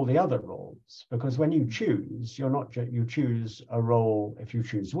of all the other roles, because when you choose, you're not just, you choose a role. If you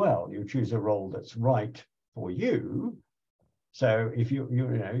choose well, you choose a role that's right for you. So if you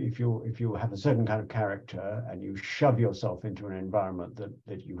have a certain kind of character and you shove yourself into an environment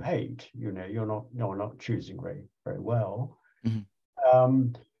that you hate, you're not choosing very well.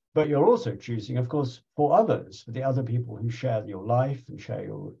 Mm-hmm. But you're also choosing, of course, for others, for the other people who share your life and share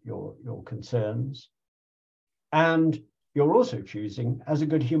your concerns. And you're also choosing as a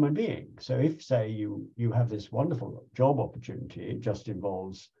good human being. So if, say, you have this wonderful job opportunity, it just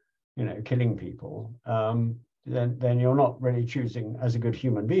involves, killing people, then you're not really choosing as a good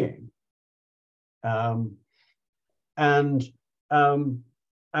human being. But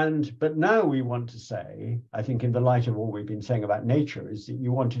now we want to say, I think in the light of all we've been saying about nature, is that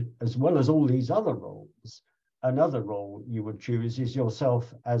you want to, as well as all these other roles, another role you would choose is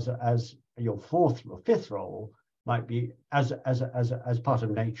yourself as your fourth or fifth role might be as part of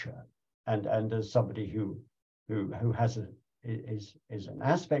nature, and as somebody who is an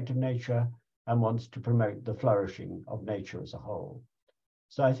aspect of nature and wants to promote the flourishing of nature as a whole.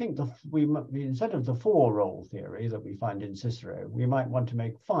 So I think instead of the 4-role theory that we find in Cicero, we might want to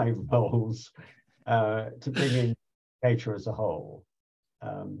make 5 roles to bring in nature as a whole.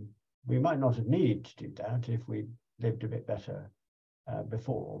 We might not have needed to do that if we lived a bit better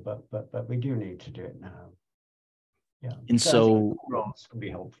before, but we do need to do it now. Yeah. And so roles can be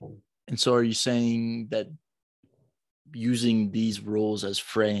helpful. And so are you saying that using these roles as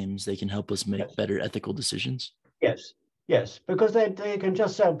frames, they can help us make better ethical decisions? Yes, because they can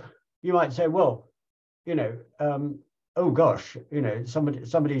just say, you might say, well, oh gosh,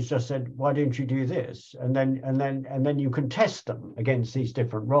 somebody's just said, why don't you do this? And then you can test them against these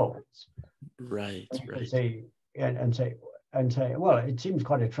different roles. Right. Say, well, it seems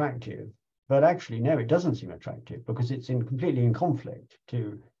quite attractive, but actually, no, it doesn't seem attractive because it's completely in conflict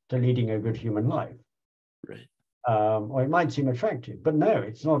to leading a good human life. Right. Or it might seem attractive, but no,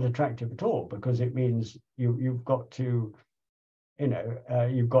 it's not attractive at all, because it means you've got to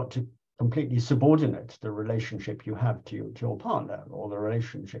completely subordinate the relationship you have to your partner, or the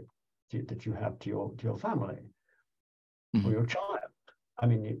relationship that you have to your family, mm-hmm. or your child. I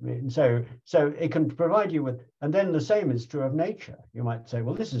mean, so it can provide you with, and then the same is true of nature. You might say,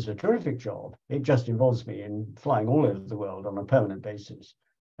 well, this is a terrific job. It just involves me in flying all over the world on a permanent basis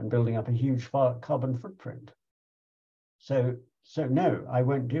and building up a huge carbon footprint. So no, I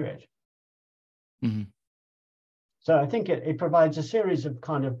won't do it. Mm-hmm. So I think it provides a series of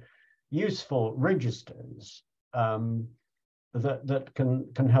kind of useful registers that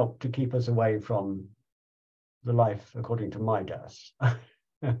can help to keep us away from the life according to Midas.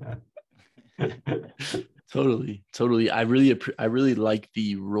 Totally. I really like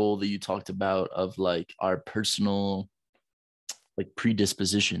the role that you talked about of like our personal like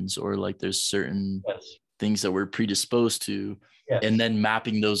predispositions, or like there's certain things that we're predisposed to, and then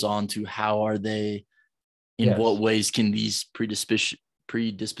mapping those on to how are they, in what ways can these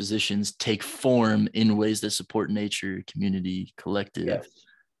predispositions take form in ways that support nature, community, collective,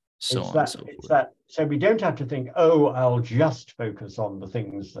 so on and so forth. So we don't have to think, oh, I'll just focus on the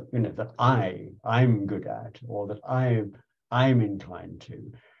things that that I'm good at, or that I'm inclined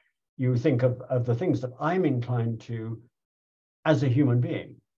to. You think of the things that I'm inclined to as a human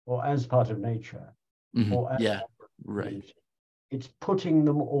being, or as part of nature, mm-hmm. or as right. It's putting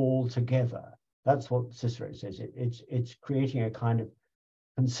them all together. That's what Cicero says. It's creating a kind of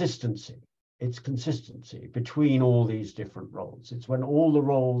consistency. It's consistency between all these different roles. It's when all the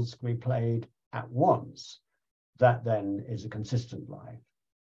roles can be played at once that then is a consistent life.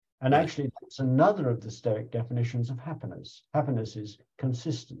 And actually, that's another of the Stoic definitions of happiness. Happiness is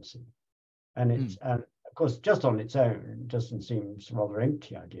consistency. And it's and of course, just on its own, it doesn't seem a rather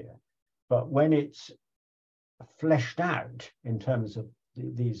empty idea. But when it's fleshed out in terms of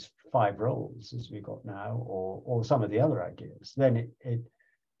these 5 roles as we got now, or some of the other ideas, then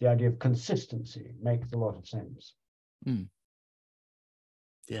the idea of consistency makes a lot of sense. Not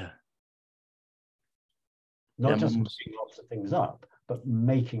just picking lots of things up, but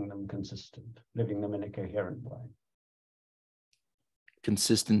making them consistent, living them in a coherent way.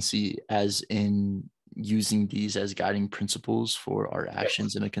 Consistency as in using these as guiding principles for our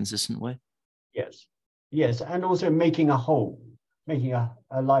actions in a consistent way? Yes, yes, and also making a whole, making a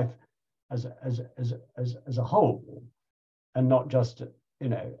life as a whole, and not just, you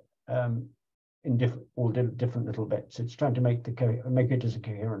know, in different little bits. It's trying to make make it as a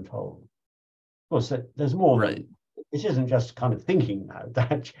coherent whole. Of course, there's more Right. than it isn't just kind of thinking now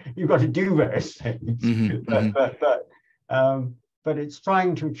that you've got to do various things, but it's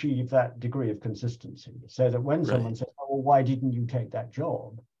trying to achieve that degree of consistency, so that when someone Right. says, "Oh, well, why didn't you take that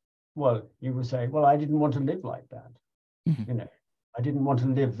job?" Well, you will say, "Well, I didn't want to live like that. Mhm. You know, I didn't want to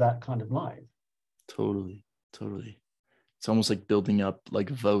live that kind of life." Totally. Totally. It's almost like building up like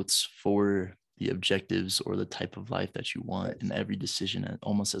votes for the objectives or the type of life that you want, Yes, and every decision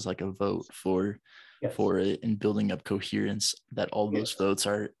almost as like a vote for yes, it, and building up coherence that all those yes, votes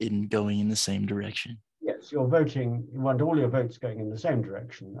are in going in the same direction. yes. You're voting. You want all your votes going in the same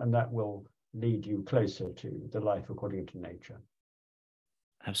direction, and that will lead you closer to the life according to nature.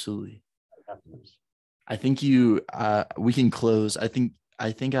 Absolutely. Happiness. I think we can close. I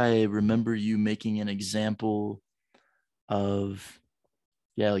remember you making an example of,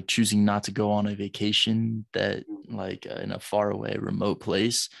 yeah, like choosing not to go on a vacation that like in a faraway remote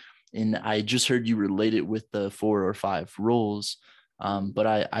place. And I just heard you relate it with the 4 or 5 roles. But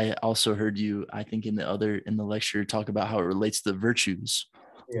I also heard you, I think in the lecture, talk about how it relates to virtues.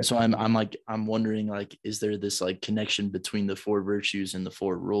 So Yes, I'm wondering, like, is there this like connection between the 4 virtues and the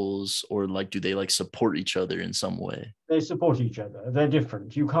 4 roles, or like do they like support each other in some way? they support each other. They're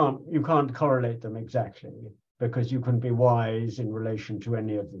different. You can't correlate them exactly, because you can be wise in relation to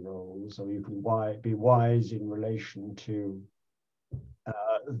any of the roles, or you can be wise in relation to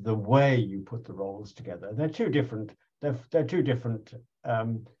the way you put the roles together. They're two different. They're two different.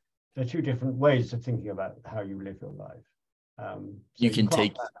 They're two different ways of thinking about how you live your life. So You you can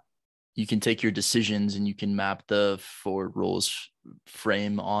can't. take you can take your decisions and you can map the 4 roles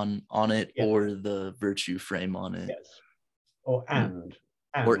frame on it, Yes, or the virtue frame on it. yes, or Hmm. and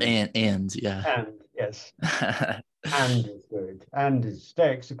Or and yeah. and yes. And is good. And is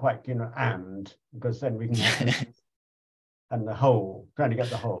Stoics are quite keen on and, because then we can have and the whole, trying to get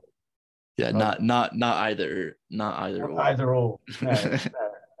the whole, Yeah, rather not either, not either than or. either or. No, no,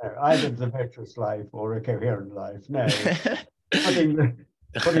 no. Either the virtuous life or a coherent life. No, it's putting them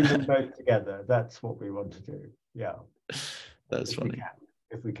both together. That's what we want to do. Yeah, That's if we funny. can,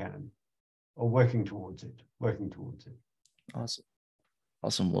 if we can, or working towards it, working towards it. Awesome.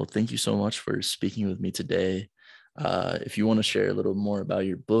 Awesome. Well, thank you so much for speaking with me today. If you want to share a little more about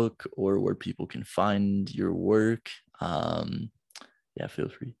your book or where people can find your work, yeah, feel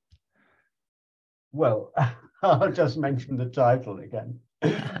free. Well, I'll just mention the title again.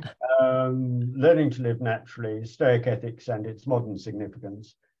 Learning to Live Naturally, Stoic Ethics and Its Modern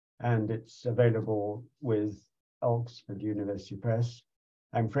Significance. And it's available with Oxford University Press.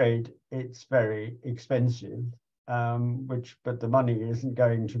 I'm afraid it's very expensive, but the money isn't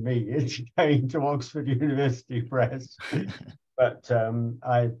going to me, it's going to Oxford University Press. But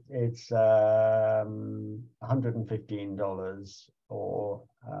it's $115 or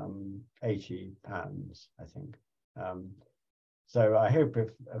 £80, I think. So I hope if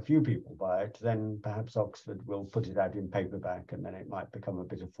a few people buy it, then perhaps Oxford will put it out in paperback, and then it might become a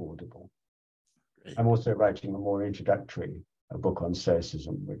bit affordable. Great. I'm also writing a more introductory book on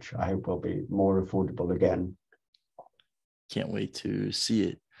Stoicism, which I hope will be more affordable again. Can't wait to see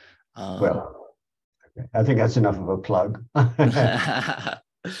it. Well, okay. I think that's enough of a plug.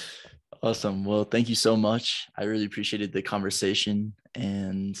 Awesome. Well, thank you so much. I really appreciated the conversation,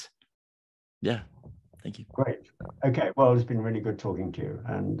 and yeah, thank you. Great. Okay. Well, it's been really good talking to you,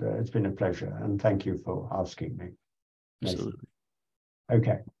 and it's been a pleasure. And thank you for asking me, Nathan. Absolutely.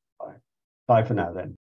 Okay. Bye. Bye for now, then.